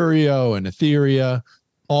and Curio and Etheria,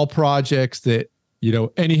 all projects that,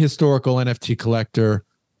 any historical NFT collector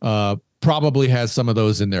probably has some of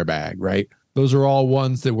those in their bag, right? Those are all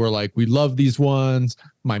ones that were like, we love these ones.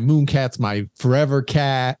 My Mooncat's my forever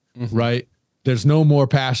cat, right? There's no more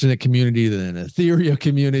passionate community than an Ethereum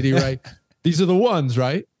community, right? These are the ones,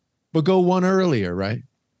 right? But go one earlier, right?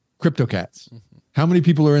 CryptoCats. How many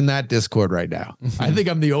people are in that Discord right now? I think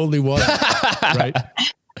I'm the only one, right?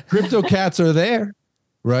 CryptoCats are there,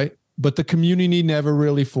 right? But the community never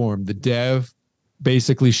really formed. The dev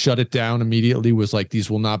basically shut it down immediately, was like,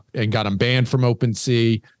 these will not, and got them banned from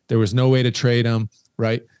OpenSea. There was no way to trade them,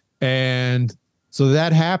 right? And so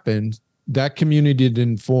that happened. That community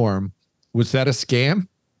didn't form. Was that a scam?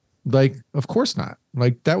 Like, of course not.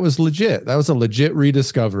 Like, that was legit. That was a legit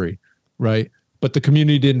rediscovery, right? But the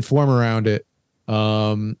community didn't form around it.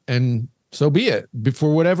 And so be it,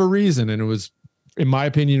 for whatever reason. And it was, in my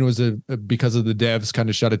opinion, it was because of the devs kind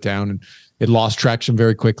of shut it down, and it lost traction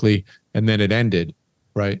very quickly, and then it ended,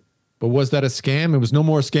 right? But was that a scam? It was no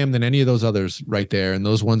more a scam than any of those others right there. And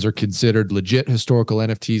those ones are considered legit historical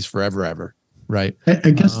NFTs forever, ever, right? I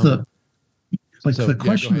guess the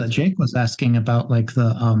question that Jake was asking about, like,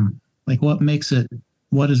 the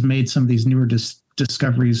what has made some of these newer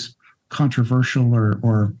discoveries controversial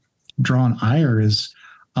or draw an ire is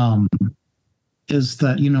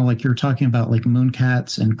that, like you're talking about like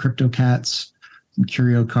Mooncats and CryptoCats and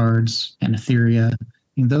Curio cards and Etheria. I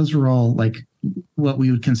mean, those are all like what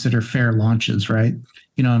we would consider fair launches, right?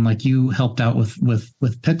 And like you helped out with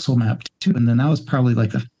Pixel Map too. And then that was probably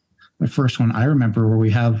like the first one I remember where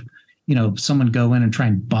we have, someone go in and try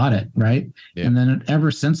and bot it, right? Yeah. And then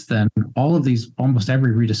ever since then, all of these, almost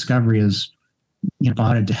every rediscovery is,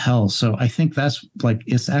 botted to hell. So I think that's like,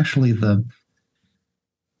 it's actually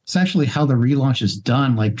how the relaunch is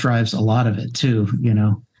done, like drives a lot of it too,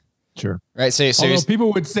 Sure. Right. So although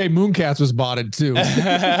people would say Mooncats was botted too.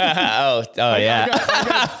 yeah. I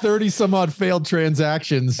got 30 some odd failed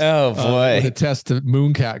transactions. Oh boy. The test to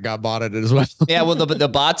Mooncat got botted as well. Yeah. Well, the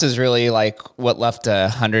bots is really like what left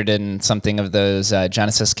 100 and something of those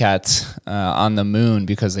Genesis cats on the moon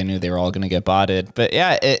because they knew they were all going to get botted. But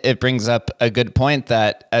yeah, it brings up a good point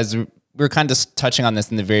that as we're kind of touching on this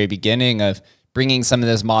in the very beginning of bringing some of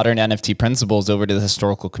those modern NFT principles over to the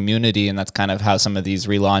historical community. And that's kind of how some of these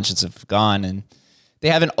relaunches have gone. And they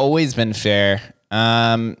haven't always been fair.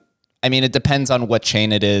 I mean, it depends on what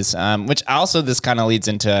chain it is, which also this kind of leads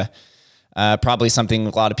into probably something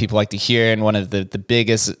a lot of people like to hear. And one of the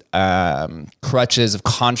biggest crutches of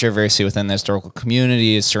controversy within the historical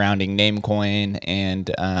community is surrounding Namecoin and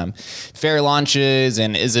fair launches.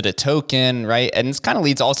 And is it a token, right? And this kind of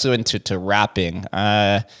leads also into wrapping.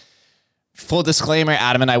 Full disclaimer,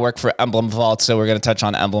 Adam and I work for Emblem Vault, so we're going to touch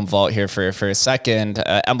on Emblem Vault here for a second.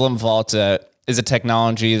 Emblem Vault is a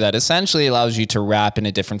technology that essentially allows you to wrap in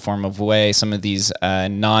a different form of way some of these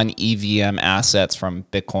non-EVM assets from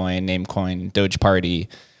Bitcoin, Namecoin, Doge Party,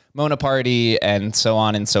 Mona Party, and so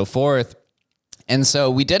on and so forth. And so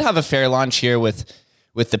we did have a fair launch here with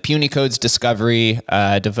the Puny Codes discovery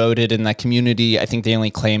devoted in that community. I think they only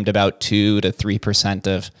claimed about 2 to 3%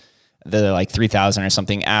 of the like 3,000 or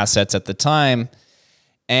something assets at the time.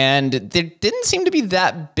 And there didn't seem to be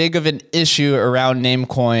that big of an issue around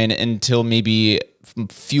Namecoin until maybe a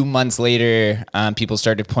few months later. People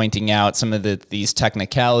started pointing out some of these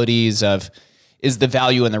technicalities of, is the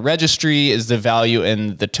value in the registry? Is the value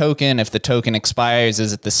in the token? If the token expires,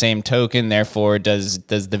 is it the same token? Therefore, does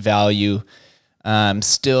the value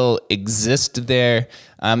still exist there?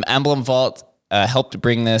 Emblem Vault helped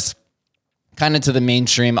bring this kind of to the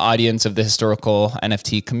mainstream audience of the historical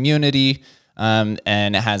NFT community. And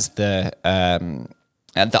it has the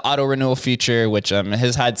auto renewal feature, which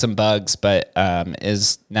has had some bugs, but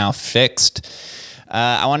is now fixed.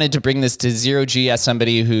 I wanted to bring this to ZeroG as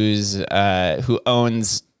somebody who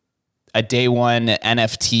owns a day one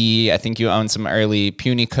NFT. I think you own some early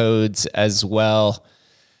Puny Codes as well.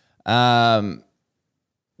 What's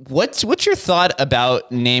your thought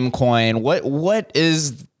about Namecoin?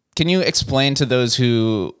 Can you explain to those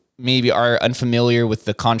who maybe are unfamiliar with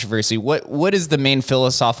the controversy, what is the main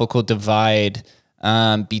philosophical divide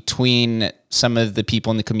between some of the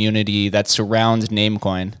people in the community that surround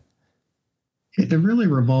Namecoin? It really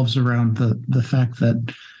revolves around the fact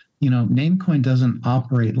that, Namecoin doesn't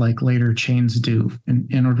operate like later chains do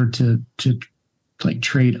in order to like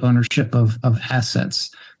trade ownership of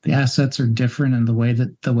assets. The assets are different and the way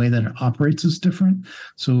that it operates is different.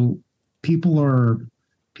 So people are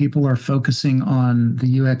focusing on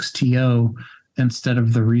the UXTO instead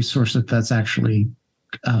of the resource that's actually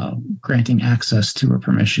granting access to or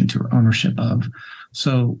permission to or ownership of.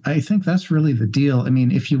 So I think that's really the deal. I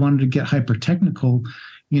mean, if you wanted to get hyper technical,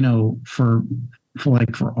 for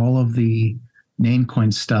all of the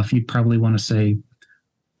Namecoin stuff, you'd probably want to say,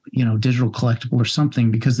 digital collectible or something,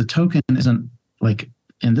 because the token isn't, like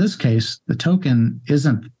in this case, the token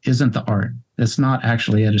isn't the art. It's not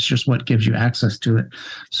actually it. It's just what gives you access to it.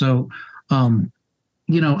 So, I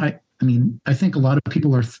think a lot of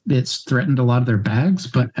people it's threatened a lot of their bags,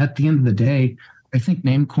 but at the end of the day, I think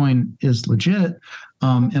Namecoin is legit.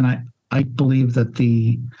 And I believe that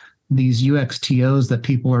these UXTOs that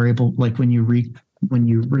people are able, like when you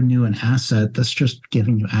renew an asset, that's just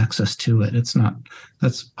giving you access to it. That's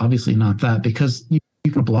obviously not that, because you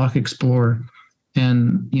can block explore.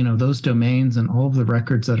 And those domains and all of the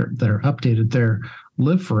records that are updated there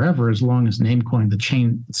live forever as long as Namecoin, the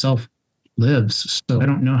chain itself, lives. So I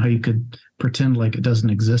don't know how you could pretend like it doesn't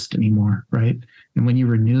exist anymore, right? And when you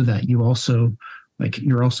renew that, you're also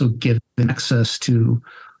given access to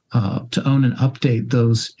own and update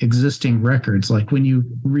those existing records. Like when you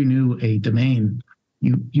renew a domain,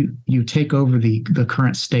 you take over the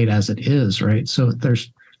current state as it is, right? So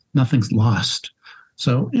nothing's lost.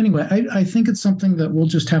 So anyway, I think it's something that we'll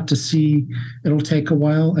just have to see. It'll take a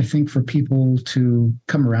while, I think, for people to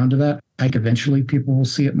come around to that. Eventually people will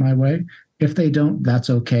see it my way. if they don't, that's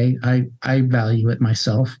okay. I value it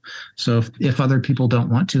myself. So if other people don't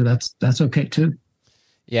want to, that's okay too.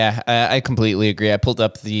 Yeah, I completely agree. I pulled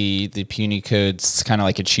up the puny codes. It's kind of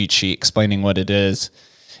like a cheat sheet explaining what it is.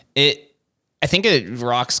 I think it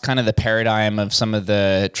rocks kind of the paradigm of some of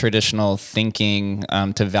the traditional thinking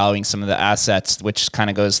to valuing some of the assets, which kind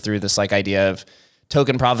of goes through this like idea of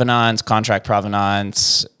token provenance, contract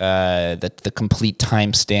provenance, the complete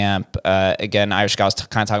timestamp. Again, IrishGal was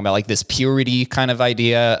kind of talking about like this purity kind of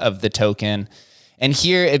idea of the token. And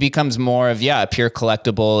here it becomes more of, a pure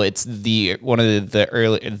collectible. It's one of the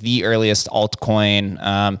earliest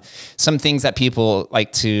altcoin. Some things that people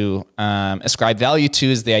like to ascribe value to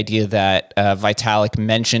is the idea that Vitalik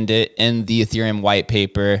mentioned it in the Ethereum white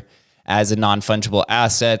paper as a non-fungible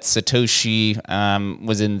asset. Satoshi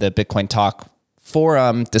was in the Bitcoin Talk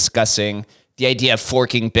forum discussing the idea of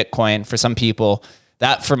forking Bitcoin. For some people,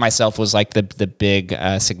 that for myself was like the big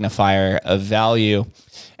signifier of value.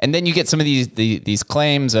 And then you get some of these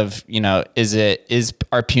claims of, is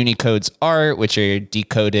our puny codes art, which are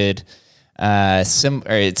decoded, or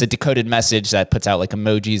it's a decoded message that puts out like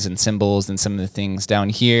emojis and symbols and some of the things down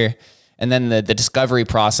here. And then the discovery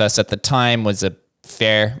process at the time was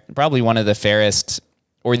probably one of the fairest,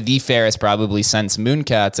 or the fairest probably since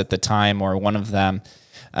Mooncats at the time, or one of them.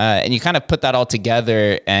 And you kind of put that all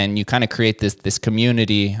together and you kind of create this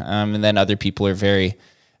community. And then other people are very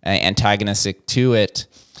antagonistic to it.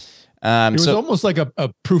 It was almost like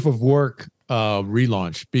a proof of work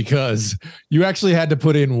relaunch, because you actually had to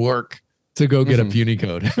put in work to go get a puny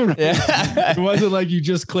code. It wasn't like you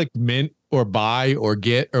just clicked mint or buy or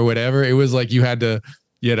get or whatever. It was like you had to,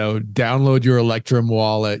 download your Electrum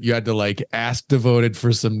wallet. You had to like ask Devoted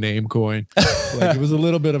for some Namecoin. Like it was a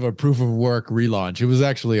little bit of a proof of work relaunch. It was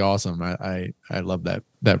actually awesome. I love that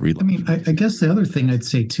relaunch. I mean, I guess the other thing I'd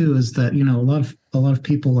say too is that, a lot of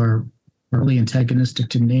people are really antagonistic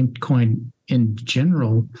to Namecoin in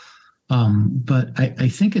general. But I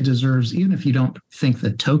think it deserves, even if you don't think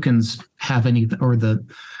that tokens have any, or the,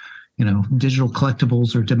 digital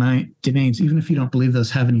collectibles or domains, even if you don't believe those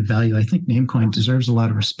have any value, I think Namecoin deserves a lot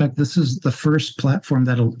of respect. This is the first platform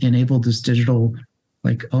that'll enable this digital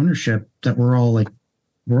like ownership that we're all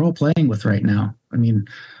playing with right now. I mean,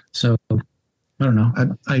 so I don't know.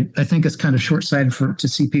 I think it's kind of short-sighted to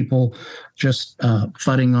see people just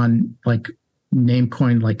fudding on like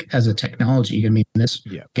Namecoin like as a technology. I mean,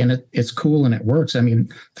 it's cool and it works. I mean,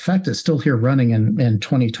 the fact it's still here running in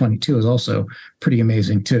 2022 is also pretty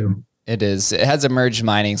amazing too. It is. It has emerged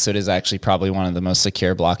mining, so it is actually probably one of the most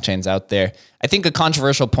secure blockchains out there. I think a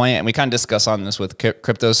controversial point, and we kind of discuss on this with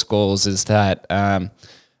Crypto Skulls, is that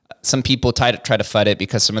some people try to FUD it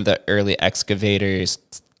because some of the early excavators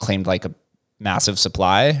claimed like a massive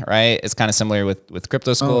supply, right? It's kind of similar with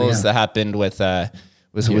Crypto Skulls that happened with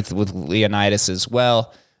Leonidas as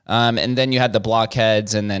well. And then you had the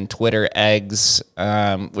blockheads and then Twitter eggs,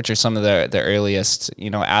 which are some of the earliest,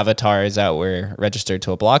 avatars that were registered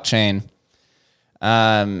to a blockchain.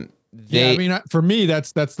 For me,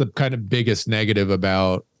 that's the kind of biggest negative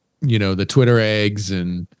about, the Twitter eggs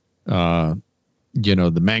and,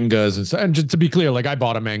 the mangas. And to be clear, like I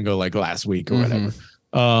bought a manga like last week or whatever.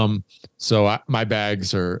 So my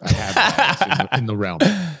bags I have in the realm.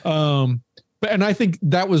 And I think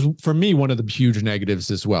that was, for me, one of the huge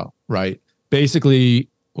negatives as well, right? Basically,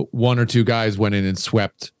 one or two guys went in and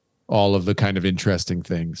swept all of the kind of interesting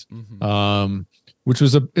things, which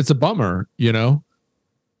was it's a bummer,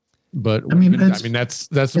 But I mean that's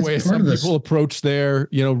the way some people approach their,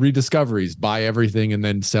 rediscoveries, buy everything and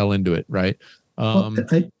then sell into it, right? Well,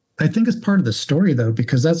 I think it's part of the story though,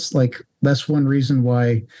 because that's one reason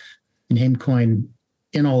why Namecoin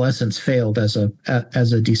in all essence failed as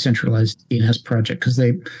a decentralized DNS project, because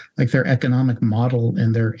they their economic model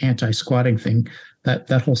and their anti-squatting thing,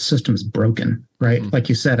 that whole system is broken, right? Like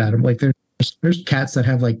you said, Adam, like there's cats that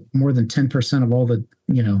have like more than 10% of all the,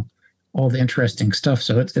 all the interesting stuff.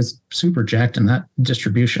 So it's super jacked in that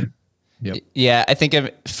distribution. Yep. Yeah. I think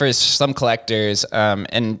for some collectors,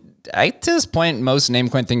 and to this point, most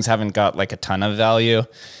Namecoin things haven't got like a ton of value.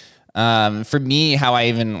 For me, how I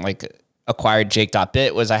even acquired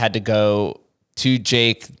Jake.bit was I had to go to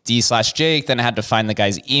Jake d/Jake, then I had to find the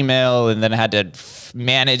guy's email, and then I had to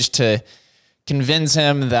manage to convince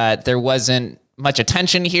him that there wasn't much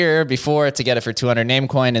attention here before to get it for 200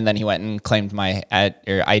 Namecoin, and then he went and claimed my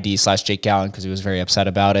ID/Jake Gallen because he was very upset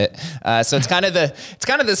about it. So it's kind of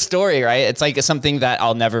the story, right? It's like something that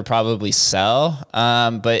I'll never probably sell,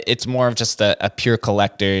 but it's more of just a pure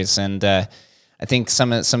collector's. And I think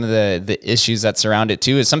some of the issues that surround it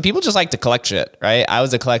too is some people just like to collect shit, right? I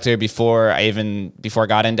was a collector before I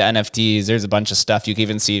got into NFTs. There's a bunch of stuff you can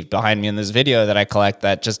even see behind me in this video that I collect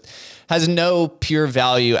that just has no pure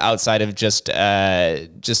value outside of just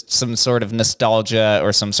some sort of nostalgia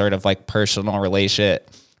or some sort of like personal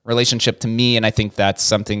relationship to me. And I think that's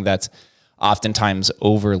something that's oftentimes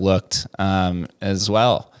overlooked as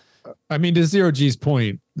well. I mean, to ZeroG's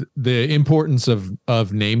point, the importance of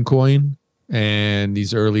Namecoin and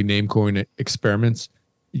these early Namecoin experiments,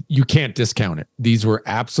 you can't discount it. These were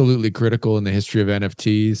absolutely critical in the history of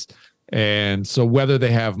NFTs. And so whether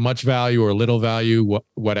they have much value or little value,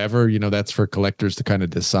 whatever, you know, that's for collectors to kind of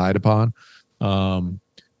decide upon.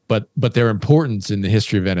 But their importance in the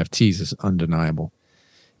history of NFTs is undeniable.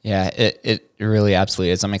 Yeah, it really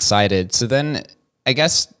absolutely is. I'm excited. So then I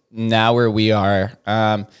guess now where we are,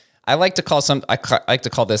 I like to call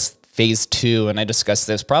this phase 2. And I discussed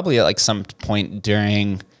this probably at like some point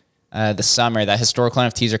during the summer, that historical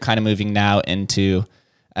NFTs are kind of moving now into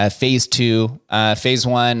phase 2. Phase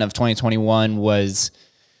 1 of 2021 was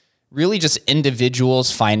really just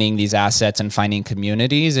individuals finding these assets and finding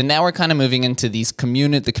communities. And now we're kind of moving into the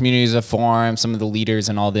communities have formed. Some of the leaders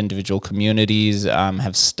in all the individual communities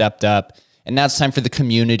have stepped up. And now it's time for the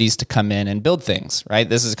communities to come in and build things, right?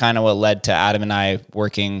 This is kind of what led to Adam and I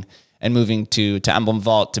working and moving to Emblem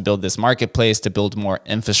Vault to build this marketplace, to build more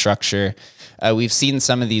infrastructure. We've seen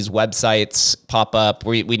some of these websites pop up.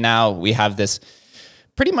 We have this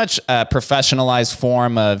pretty much professionalized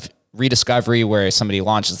form of rediscovery where somebody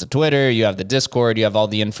launches the Twitter, you have the Discord, you have all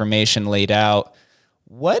the information laid out.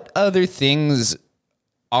 What other things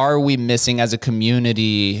are we missing as a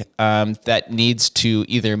community that needs to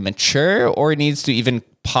either mature or needs to even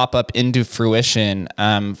pop up into fruition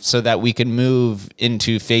so that we can move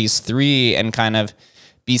into phase 3 and kind of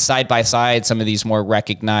be side by side some of these more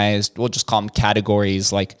recognized, we'll just call them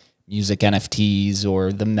categories like music NFTs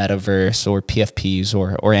or the metaverse or PFPs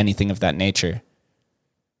or anything of that nature?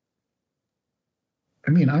 I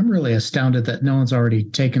mean, I'm really astounded that no one's already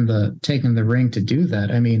taken the ring to do that.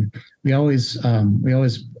 I mean, I always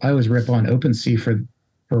rip on OpenSea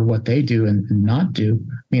for what they do and not do.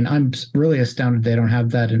 I mean, I'm really astounded they don't have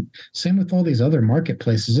that. And same with all these other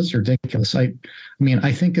marketplaces. It's ridiculous. I mean,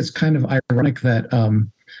 I think it's kind of ironic that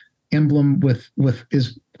Emblem with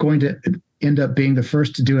is going to end up being the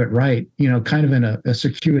first to do it right, you know, kind of in a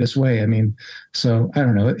circuitous way. I mean, so I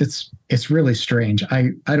don't know. It's really strange.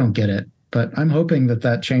 I don't get it. But I'm hoping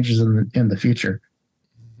that changes in the future.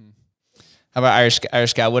 How about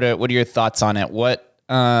IrishGal? What are your thoughts on it? What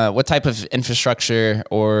type of infrastructure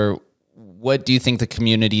or what do you think the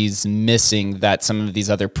community's missing that some of these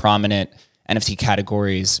other prominent NFT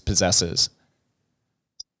categories possesses?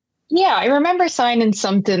 Yeah, I remember signing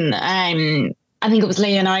something. I think it was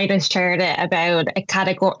Leonidas shared it about a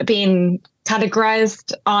category being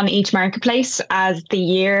categorized on each marketplace as the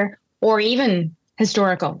year or even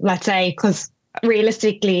historical, let's say, because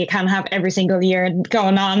realistically, you can't have every single year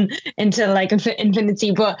going on until like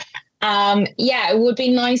infinity. But yeah, it would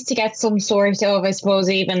be nice to get some sort of, I suppose,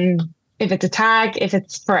 even if it's a tag, if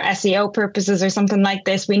it's for SEO purposes or something like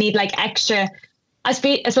this, we need like extra, I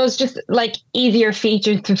suppose, just like easier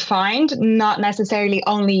features to find, not necessarily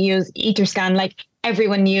only use Etherscan. Like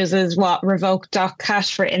everyone uses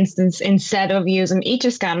revoke.cash, for instance, instead of using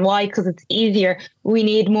Etherscan. Why? Because it's easier. We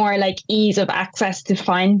need more like ease of access to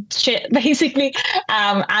find shit, basically.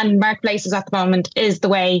 And marketplaces at the moment is the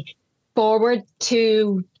way forward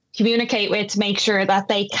to communicate with, to make sure that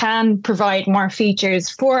they can provide more features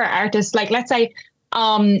for artists. Like, let's say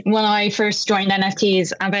when I first joined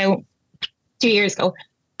NFTs about 2 years ago,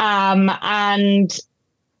 and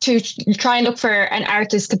to try and look for an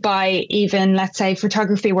artist to buy even, let's say,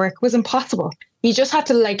 photography work was impossible. You just have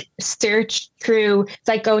to like search through. It's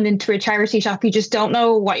like going into a charity shop. You just don't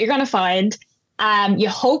know what you're going to find. You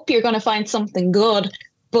hope you're going to find something good.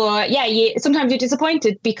 But yeah, sometimes you're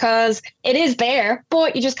disappointed because it is there,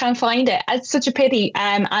 but you just can't find it. It's such a pity.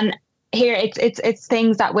 And here it's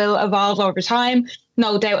things that will evolve over time.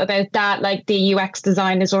 No doubt about that. Like the UX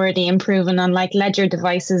design is already improving on like Ledger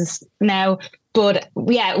devices now. But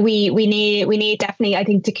yeah, we need definitely, I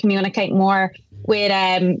think, to communicate more with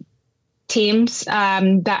teams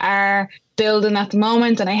that are building at the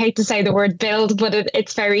moment. And I hate to say the word build, but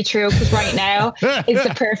it's very true, because right now is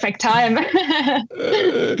the perfect time.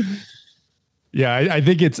 Yeah, I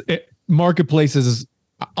think marketplaces,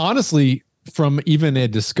 honestly, from even a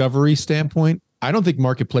discovery standpoint, I don't think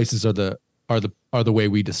marketplaces are the way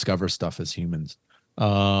we discover stuff as humans.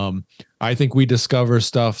 I think we discover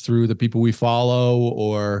stuff through the people we follow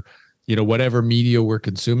or, you know, whatever media we're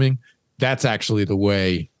consuming. That's actually the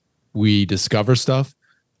way we discover stuff,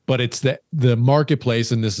 but it's the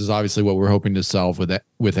marketplace, and this is obviously what we're hoping to solve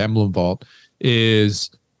with Emblem Vault, is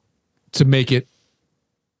to make it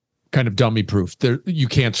kind of dummy proof. You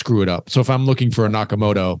can't screw it up. So if I'm looking for a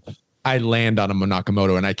Nakamoto, I land on a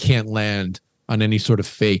Nakamoto, and I can't land on any sort of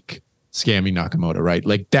fake scammy Nakamoto, right?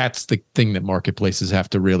 Like that's the thing that marketplaces have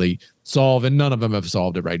to really solve, and none of them have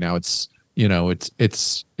solved it right now. It's, you know,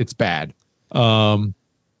 it's bad.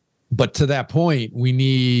 But to that point, we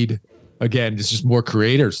need, again, just more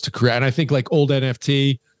creators to create. And I think like old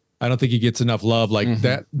NFT, I don't think he gets enough love. Like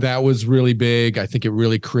that was really big. I think it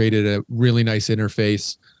really created a really nice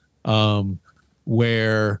interface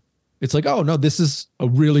where it's like, oh no, this is a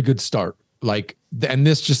really good start. Like, and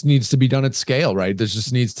this just needs to be done at scale, right? There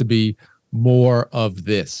just needs to be more of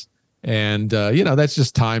this. And, you know, that's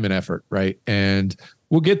just time and effort, right? And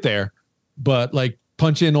we'll get there, but like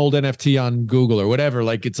punch in old NFT on Google or whatever.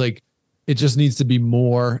 Like, it's like, it just needs to be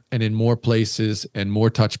more and in more places and more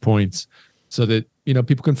touch points so that, you know,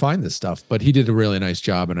 people can find this stuff. But he did a really nice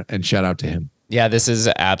job, and shout out to him. Yeah, this is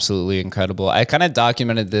absolutely incredible. I kind of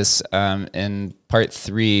documented this in part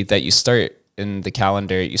 3 that you start in the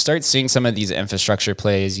calendar. You start seeing some of these infrastructure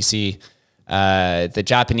plays. You see the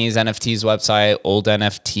Japanese NFTs website, old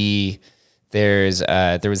NFT. There was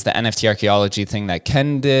the NFT archaeology thing that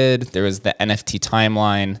Ken did. There was the NFT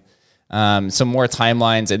timeline, some more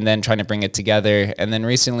timelines, and then trying to bring it together. And then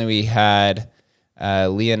recently we had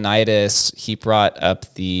Leonidas. He brought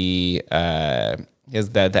up the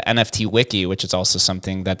NFT wiki, which is also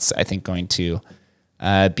something that's, I think, going to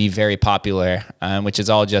be very popular, which is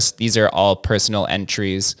all just, these are all personal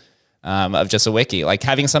entries of just a wiki. Like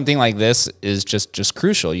having something like this is just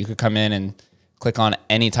crucial. You could come in and click on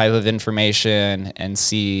any type of information and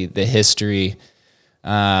see the history.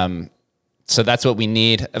 So that's what we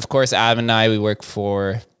need. Of course, Ab and I, we work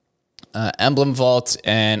for Emblem Vault,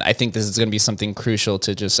 and I think this is going to be something crucial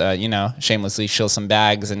to just, you know, shamelessly shill some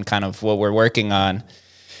bags and kind of what we're working on.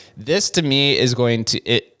 This to me is going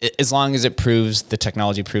to, as long as it proves, the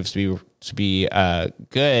technology proves to be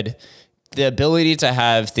good, the ability to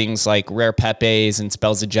have things like rare Pepes and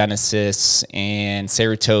Spells of Genesis and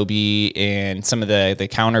Sarutobi and some of the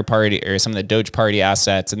counterparty or some of the Doge Party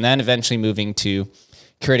assets, and then eventually moving to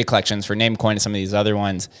curated collections for Namecoin and some of these other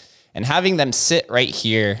ones, and having them sit right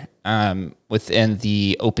here within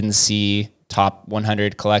the OpenSea top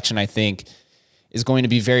 100 collection, I think is going to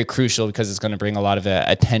be very crucial because it's going to bring a lot of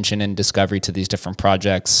attention and discovery to these different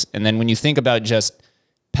projects. And then when you think about just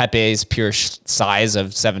Pepe's pure size of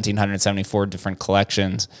 1,774 different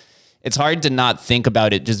collections, it's hard to not think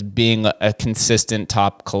about it just being a consistent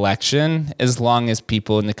top collection as long as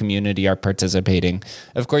people in the community are participating.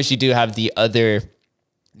 Of course, you do have the other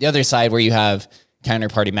side where you have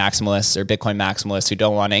counterparty maximalists or Bitcoin maximalists who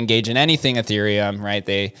don't want to engage in anything Ethereum, right?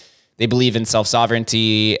 They believe in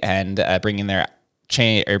self-sovereignty and bringing their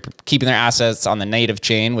chain or keeping their assets on the native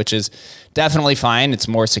chain, which is definitely fine. It's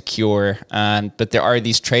more secure. But there are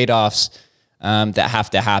these trade-offs that have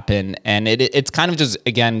to happen. And it's kind of just,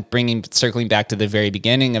 again, circling back to the very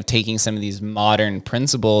beginning of taking some of these modern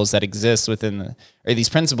principles that exist within these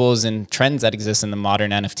principles and trends that exist in the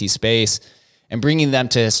modern NFT space and bringing them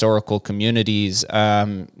to historical communities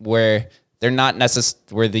where they're not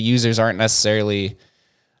where the users aren't necessarily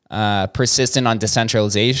persistent on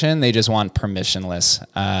decentralization. They just want permissionless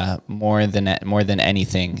more than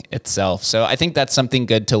anything itself. So I think that's something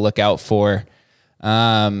good to look out for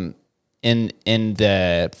in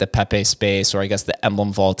the Pepe space, or I guess the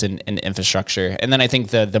Emblem Vault and infrastructure. And then I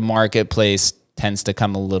think the marketplace tends to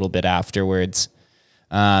come a little bit afterwards.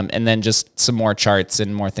 And then just some more charts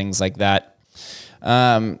and more things like that.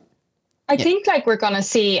 I think like we're going to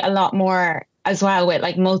see a lot more as well with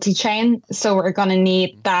like multi-chain. So we're going to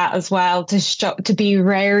need that as well to be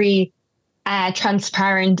very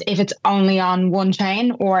transparent if it's only on one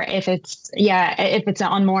chain or if it's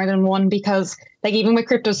on more than one, because like even with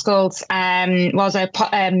Crypto Skulls,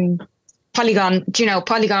 Polygon, do you know,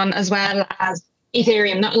 Polygon as well as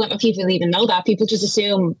Ethereum. Not a lot of people even know that. People just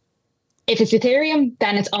assume if it's Ethereum,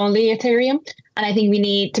 then it's only Ethereum. And I think we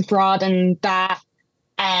need to broaden that,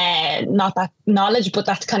 not that knowledge, but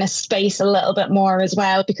that kind of space a little bit more as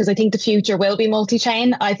well, because I think the future will be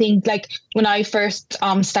multi-chain. I think like when I first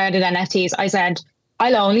started NFTs, I said,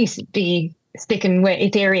 I'll only be sticking with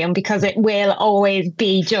Ethereum because it will always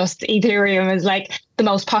be just Ethereum is like the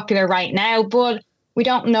most popular right now. But we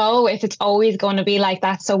don't know if it's always going to be like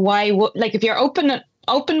that. So why would, like, if you're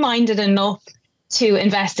open-minded enough to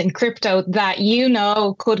invest in crypto that you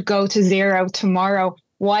know could go to zero tomorrow,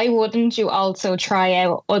 why wouldn't you also try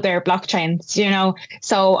out other blockchains, you know?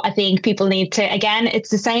 So I think people need to, again, it's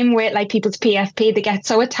the same with like people's PFP, they get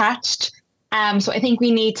so attached. So I think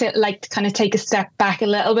we need to like kind of take a step back a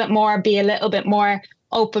little bit more, be a little bit more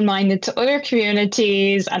open-minded to other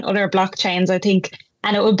communities and other blockchains, I think,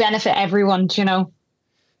 and it will benefit everyone, you know?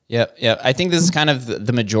 Yep. I think this is kind of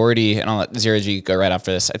the majority, and I'll let ZeroG go right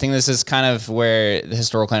after this. I think this is kind of where the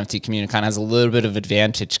historical NFT community kind of has a little bit of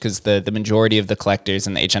advantage, because the majority of the collectors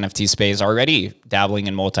in the HNFT space are already dabbling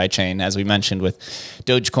in multi-chain, as we mentioned with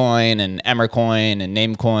Dogecoin and Emmercoin and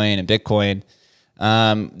Namecoin and Bitcoin.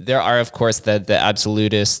 There are, of course, the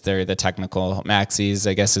absolutists, they're the technical maxis,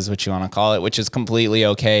 I guess is what you want to call it, which is completely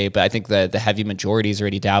okay. But I think the heavy majority is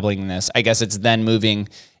already dabbling in this. I guess it's then moving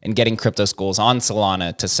and getting crypto schools on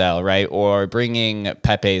Solana to sell, right? Or bringing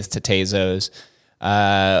Pepe's to Tezos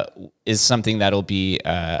is something that'll be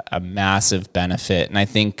a massive benefit. And I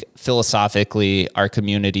think philosophically, our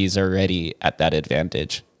communities are already at that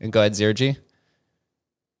advantage. And go ahead, ZeroG.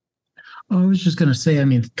 I was just going to say, I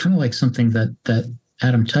mean, kind of like something that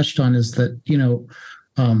Adam touched on is that, you know,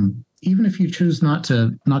 even if you choose not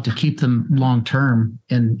to keep them long term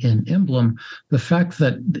in Emblem, the fact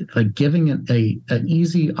that like giving it an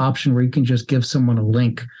easy option where you can just give someone a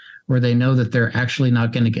link where they know that they're actually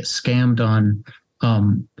not going to get scammed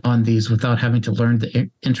on these without having to learn the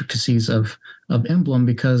intricacies of Emblem,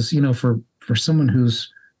 because, you know, for someone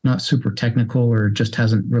who's not super technical or just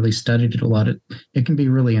hasn't really studied it a lot, it can be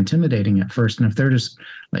really intimidating at first. And if they're just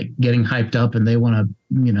like getting hyped up and they want to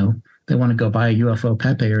go buy a UFO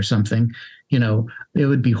Pepe or something, you know, it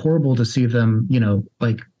would be horrible to see them, you know,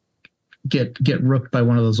 like get rooked by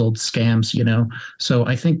one of those old scams, you know? So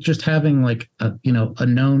I think just having like a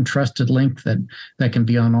known trusted link that can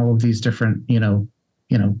be on all of these different, you know,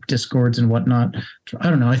 Discords and whatnot. I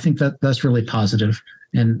don't know. I think that's really positive,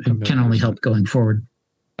 and it can only help going forward.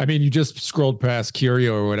 I mean, you just scrolled past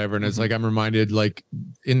Curio or whatever, and it's like, I'm reminded, like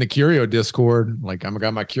in the Curio Discord, like I've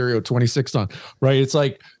got my Curio 26 on, right? It's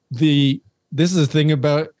like this is the thing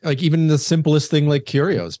about like even the simplest thing like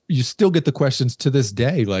Curios, you still get the questions to this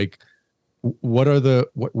day, like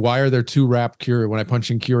why are there two wrapped Curio? When I punch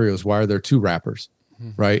in Curios, why are there two wrappers,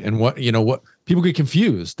 right? And what people get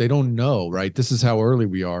confused, they don't know, right? This is how early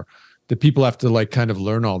we are, that people have to like kind of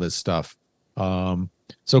learn all this stuff.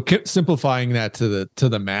 So simplifying that to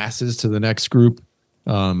the masses, to the next group,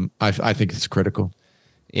 I think it's critical.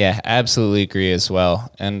 Yeah, absolutely agree as well.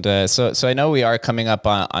 And so I know we are coming up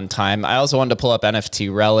on time. I also wanted to pull up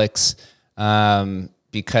NFT Relics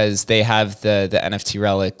because they have the NFT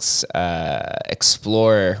Relics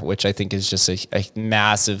Explorer, which I think is just a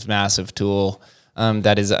massive, massive tool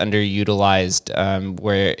that is underutilized,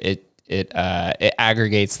 where it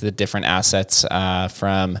aggregates the different assets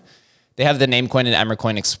from. They have the Namecoin and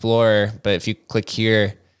Emmercoin Explorer, but if you click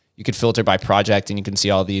here, you could filter by project and you can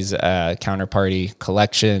see all these counterparty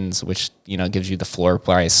collections, which, you know, gives you the floor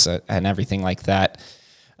price and everything like that.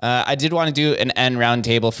 I did want to do an N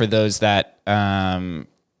roundtable for those that,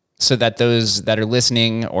 so that those that are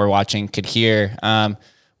listening or watching could hear.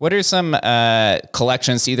 What are some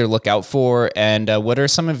collections to either look out for, and what are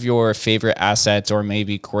some of your favorite assets or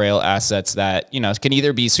maybe Grail assets that, you know, can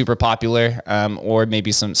either be super popular or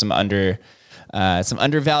maybe some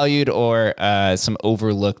undervalued or some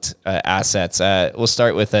overlooked assets? We'll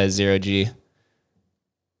start with ZeroG.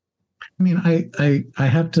 I mean, I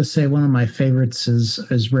have to say one of my favorites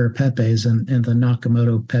is Rare Pepes, and the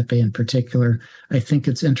Nakamoto Pepe in particular. I think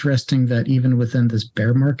it's interesting that even within this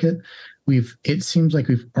bear market, it seems like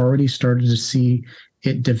we've already started to see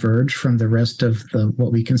it diverge from the rest of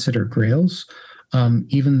what we consider grails,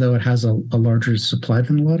 even though it has a larger supply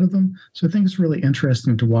than a lot of them. So I think it's really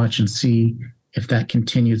interesting to watch and see if that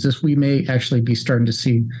continues. We may actually be starting to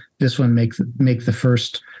see this one make the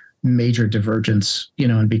first major divergence, you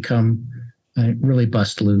know, and become really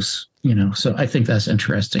bust loose, you know. So I think that's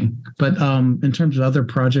interesting. But in terms of other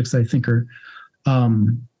projects, I think are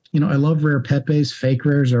you know, I love Rare Pepes. Fake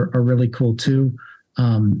rares are really cool too.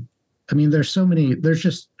 I mean, there's so many. There's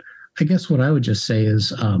just, I guess what I would just say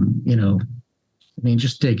is, you know, I mean,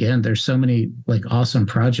 just dig in. There's so many like awesome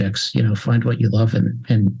projects. You know, find what you love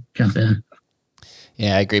and jump in.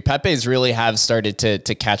 Yeah, I agree. Pepes really have started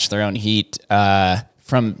to catch their own heat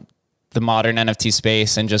from the modern NFT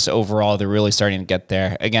space, and just overall, they're really starting to get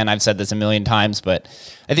there. Again, I've said this a million times, but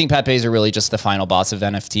I think Pepes are really just the final boss of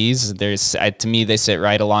NFTs. To me, they sit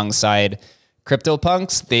right alongside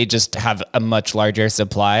CryptoPunks. They just have a much larger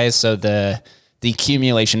supply, so the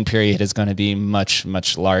accumulation period is going to be much,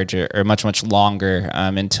 much larger, or much, much longer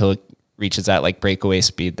until it reaches that like breakaway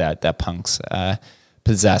speed that Punks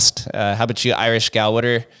possessed. How about you, IrishGal? What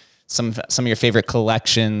are some of your favorite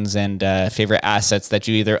collections and favorite assets that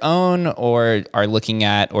you either own or are looking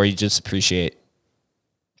at, or you just appreciate?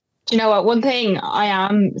 You know what? One thing I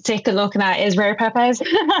am sick of looking at is rare pepes.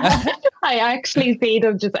 I actually see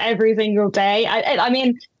them just every single day. I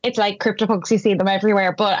mean, it's like CryptoPunks, you see them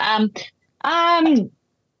everywhere. But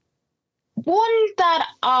one that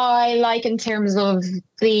I like in terms of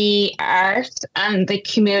the art and the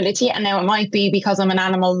community, and now it might be because I'm an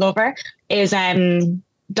animal lover, is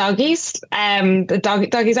doggies. The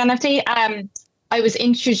doggies NFT. I was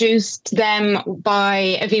introduced to them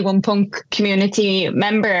by a V1 Punk community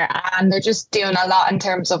member, and they're just doing a lot in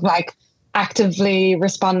terms of like actively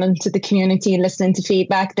responding to the community, listening to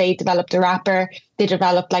feedback. They developed a wrapper, they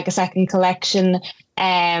developed like a second collection,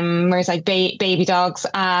 where it's like baby dogs,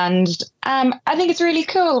 and I think it's really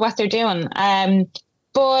cool what they're doing.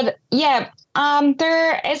 But yeah,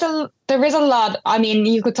 there is a lot. I mean,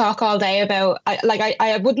 you could talk all day about.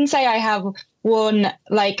 I wouldn't say I have one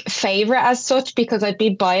like favorite as such, because I'd be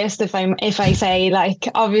biased if I say like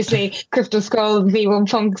obviously Crypto Skulls, V1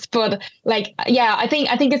 Punks, but like yeah, I think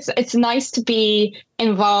it's nice to be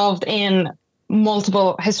involved in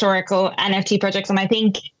multiple historical NFT projects, and I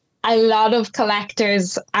think a lot of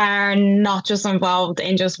collectors are not just involved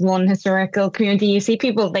in just one historical community. You see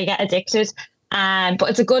people, they get addicted,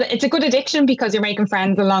 but it's a good addiction because you're making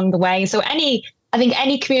friends along the way. So I think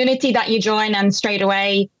any community that you join and straight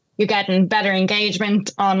away you're getting better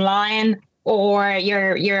engagement online, or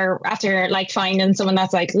you're after like finding someone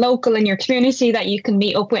that's like local in your community that you can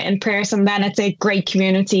meet up with in person, then it's a great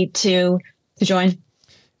community to join.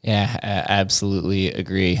 Yeah, absolutely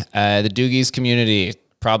agree. The Doogies community,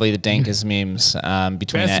 probably the dankest memes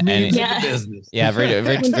between Best memes in the business. Yeah,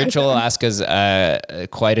 Virtual Alaska's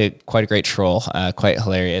quite a great troll, quite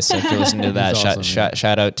hilarious. So if you're listening to that, awesome,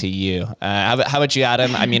 shout out to you. How about you,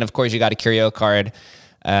 Adam? I mean, of course, you got a curio card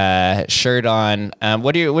shirt on.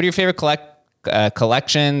 What are your favorite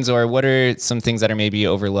collections, or what are some things that are maybe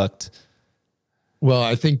overlooked? Well,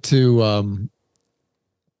 I think to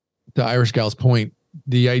IrishGal's point,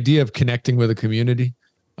 the idea of connecting with a community,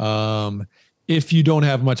 if you don't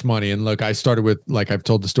have much money, and look, I started with, like I've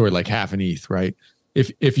told the story, like half an ETH, right?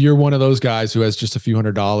 If you're one of those guys who has just a few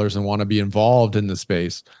 $100s and want to be involved in the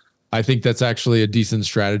space, I think that's actually a decent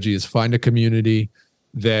strategy, is find a community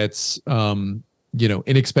that's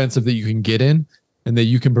inexpensive, that you can get in and that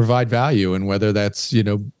you can provide value. And whether that's,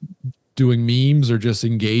 doing memes or just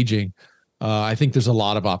engaging, I think there's a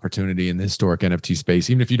lot of opportunity in the historic NFT space.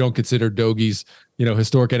 Even if you don't consider Dogies,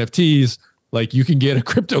 historic NFTs, like you can get a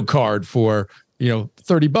crypto card for,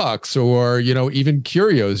 $30, or, even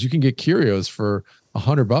curios. You can get curios for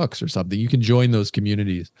 $100 or something. You can join those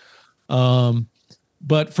communities.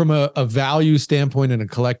 But from a value standpoint and a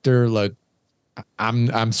collector, like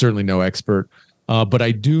I'm certainly no expert. But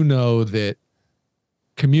I do know that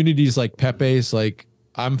communities like Pepe's, like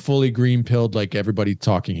I'm fully green pilled, like everybody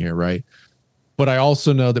talking here, right? But I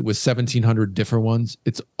also know that with 1,700 different ones,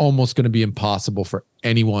 it's almost going to be impossible for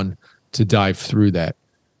anyone to dive through that.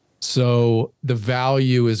 So the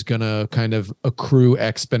value is going to kind of accrue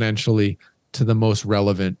exponentially to the most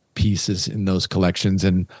relevant pieces in those collections.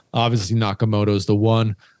 And obviously Nakamoto's the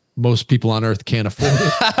one. Most people on earth can't afford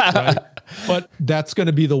it, right? But that's going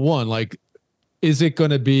to be the one. Like, is it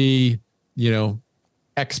going to be,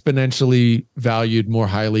 exponentially valued more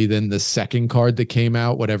highly than the second card that came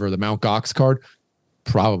out, whatever, the Mt. Gox card?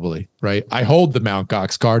 Probably, right? I hold the Mt.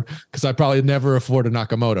 Gox card because I probably never afford a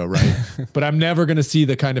Nakamoto, right? But I'm never going to see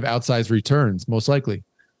the kind of outsized returns, most likely,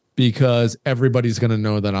 because everybody's going to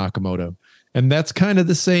know the Nakamoto. And that's kind of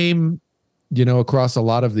the same, across a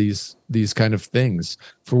lot of these kind of things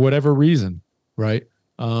for whatever reason, right?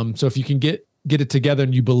 So if you can get it together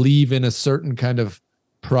and you believe in a certain kind of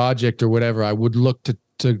project or whatever, I would look to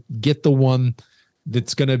get the one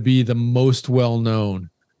that's going to be the most well-known.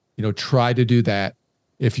 Try to do that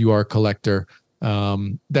if you are a collector.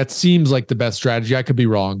 That seems like the best strategy. I could be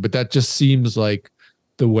wrong, but that just seems like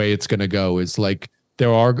the way it's going to go. Is like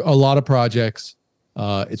there are a lot of projects.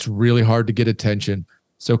 It's really hard to get attention.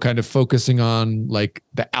 So kind of focusing on like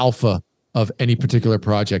the alpha of any particular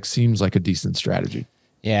project seems like a decent strategy.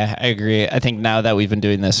 Yeah, I agree. I think now that we've been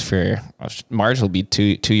doing this for March will be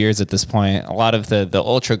two years at this point, a lot of the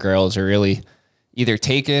ultra girls are really either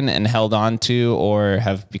taken and held on to or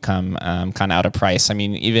have become kind of out of price. I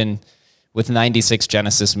mean, even with 96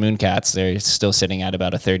 Genesis Mooncats, they're still sitting at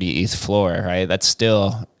about a 30 ETH floor, right? That's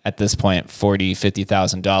still at this point $40,000,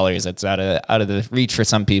 $50,000. That's out of the reach for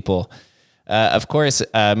some people. Of course,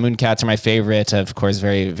 Mooncats are my favorite. Of course,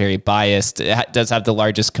 very, very biased. It does have the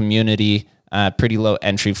largest community. Pretty low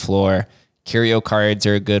entry floor. Curio cards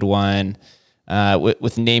are a good one.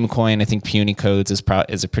 With Namecoin, I think Puny Codes is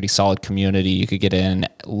a pretty solid community. You could get in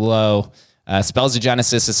low. Spells of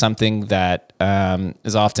Genesis is something that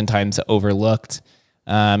is oftentimes overlooked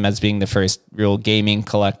as being the first real gaming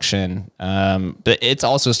collection. But it's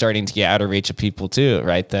also starting to get out of reach of people too,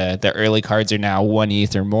 right? The early cards are now 1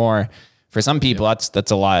 ETH or more. For some people,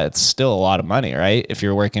 that's a lot. It's still a lot of money, right? If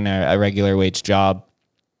you're working a regular wage job.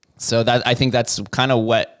 So that, I think that's kind of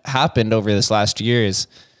what happened over this last year is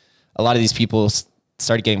a lot of these people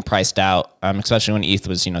started getting priced out, especially when ETH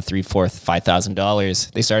was, $3,000, $4,000,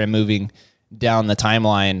 $5,000. They started moving down the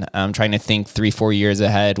timeline, trying to think 3-4 years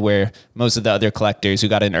ahead, where most of the other collectors who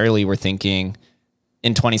got in early were thinking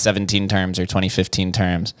in 2017 terms or 2015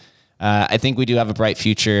 terms. I think we do have a bright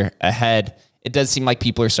future ahead. It does seem like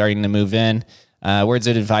people are starting to move in. Words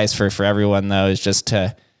of advice for everyone though is just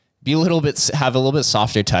to have a little bit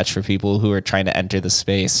softer touch for people who are trying to enter the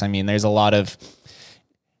space. I mean, there's a lot of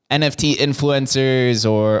NFT influencers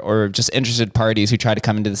or just interested parties who try to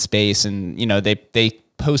come into the space, and they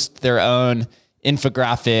post their own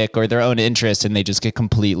infographic or their own interest, and they just get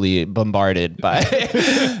completely bombarded by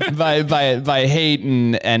by hate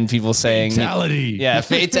and people saying fatality. Yeah,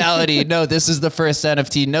 fatality. No, this is the first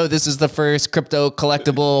NFT. No, this is the first crypto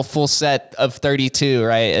collectible full set of 32,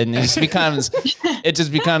 right? And it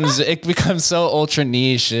becomes so ultra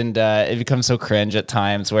niche, and it becomes so cringe at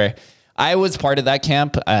times where I was part of that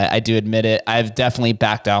camp. I do admit it. I've definitely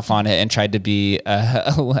backed off on it and tried to be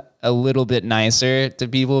a little bit nicer to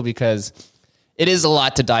people, because it is a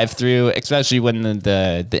lot to dive through, especially when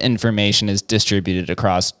the information is distributed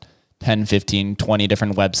across 10, 15, 20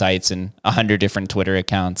 different websites and 100 different Twitter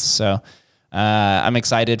accounts. So I'm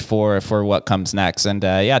excited for what comes next. And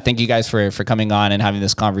thank you guys for coming on and having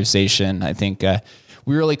this conversation. I think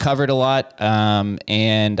we really covered a lot,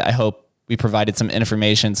 and I hope we provided some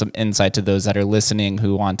information, some insight to those that are listening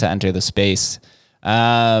who want to enter the space.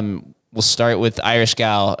 We'll start with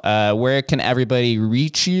IrishGal. Where can everybody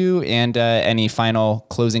reach you, and any final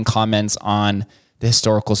closing comments on the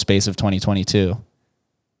historical space of 2022?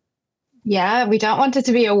 Yeah, we don't want it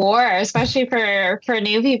to be a war, especially for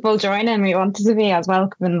new people joining. We want it to be as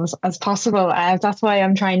welcoming as possible. That's why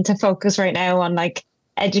I'm trying to focus right now on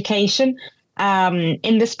education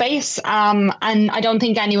in the space. And I don't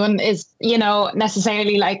think anyone is,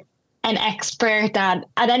 necessarily an expert at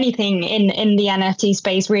anything in the NFT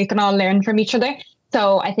space, where you can all learn from each other.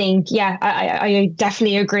 So I think, I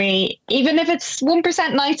definitely agree. Even if it's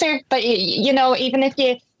 1% nicer, but even if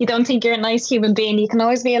you don't think you're a nice human being, you can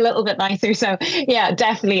always be a little bit nicer. So yeah,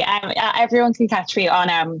 definitely. Everyone can catch me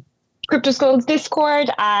on Crypto Skulls Discord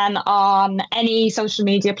and on any social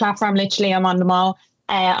media platform. Literally, I'm on them all.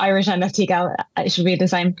 Irish NFT Gal, it should be the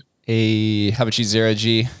same. Hey, how about you,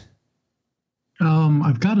 ZeroG?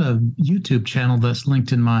 I've got a YouTube channel that's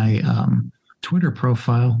linked in my Twitter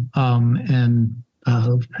profile, and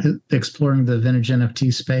exploring the vintage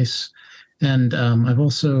NFT space. And I've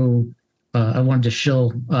also I wanted to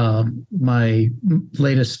show my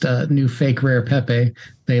latest new fake rare Pepe.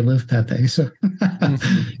 They live Pepe. So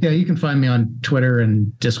yeah, you can find me on Twitter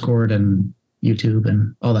and Discord and YouTube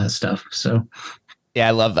and all that stuff. So. Yeah,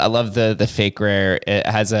 I love the fake rare. It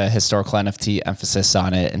has a historical NFT emphasis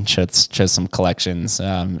on it and shows some collections.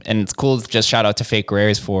 And it's cool. Just shout out to Fake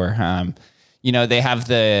Rares for, they have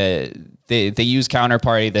they use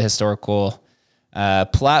Counterparty, the historical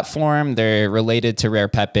platform. They're related to Rare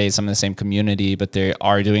Pepe, some of the same community, but they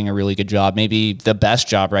are doing a really good job. Maybe the best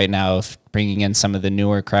job right now of bringing in some of the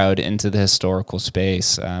newer crowd into the historical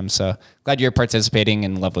space. So glad you're participating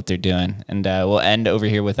and love what they're doing. And we'll end over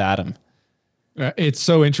here with Adam. It's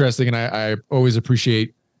so interesting, and I always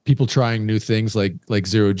appreciate people trying new things like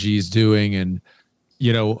ZeroG is doing, and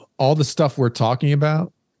all the stuff we're talking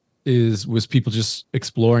about was people just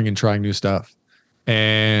exploring and trying new stuff.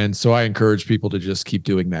 And so I encourage people to just keep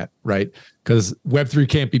doing that, right? Because Web3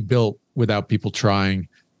 can't be built without people trying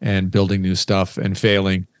and building new stuff and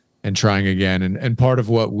failing and trying again. And part of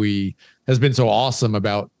what has been so awesome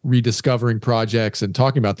about rediscovering projects and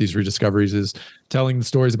talking about these rediscoveries is telling the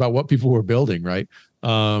stories about what people were building, right?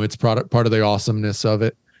 It's part of the awesomeness of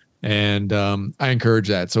it. And I encourage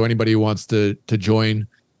that. So anybody who wants to join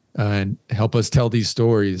and help us tell these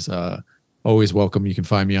stories, always welcome. You can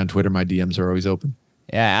find me on Twitter. My DMs are always open.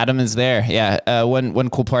 Yeah, Adam is there. Yeah.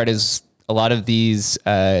 One cool part is a lot of these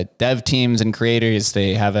dev teams and creators,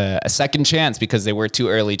 they have a second chance because they were too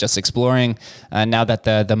early just exploring. Now that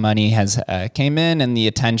the money has came in and the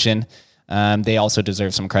attention, They also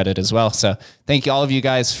deserve some credit as well. So thank you all of you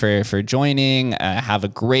guys for joining. Have a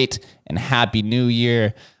great and happy new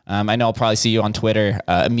year. I know I'll probably see you on Twitter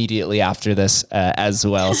immediately after this as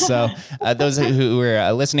well. So those who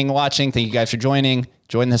are listening and watching, thank you guys for joining.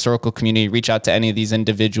 Join the historical community. Reach out to any of these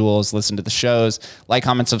individuals. Listen to the shows. Like,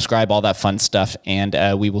 comment, subscribe, all that fun stuff.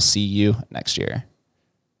 And we will see you next year.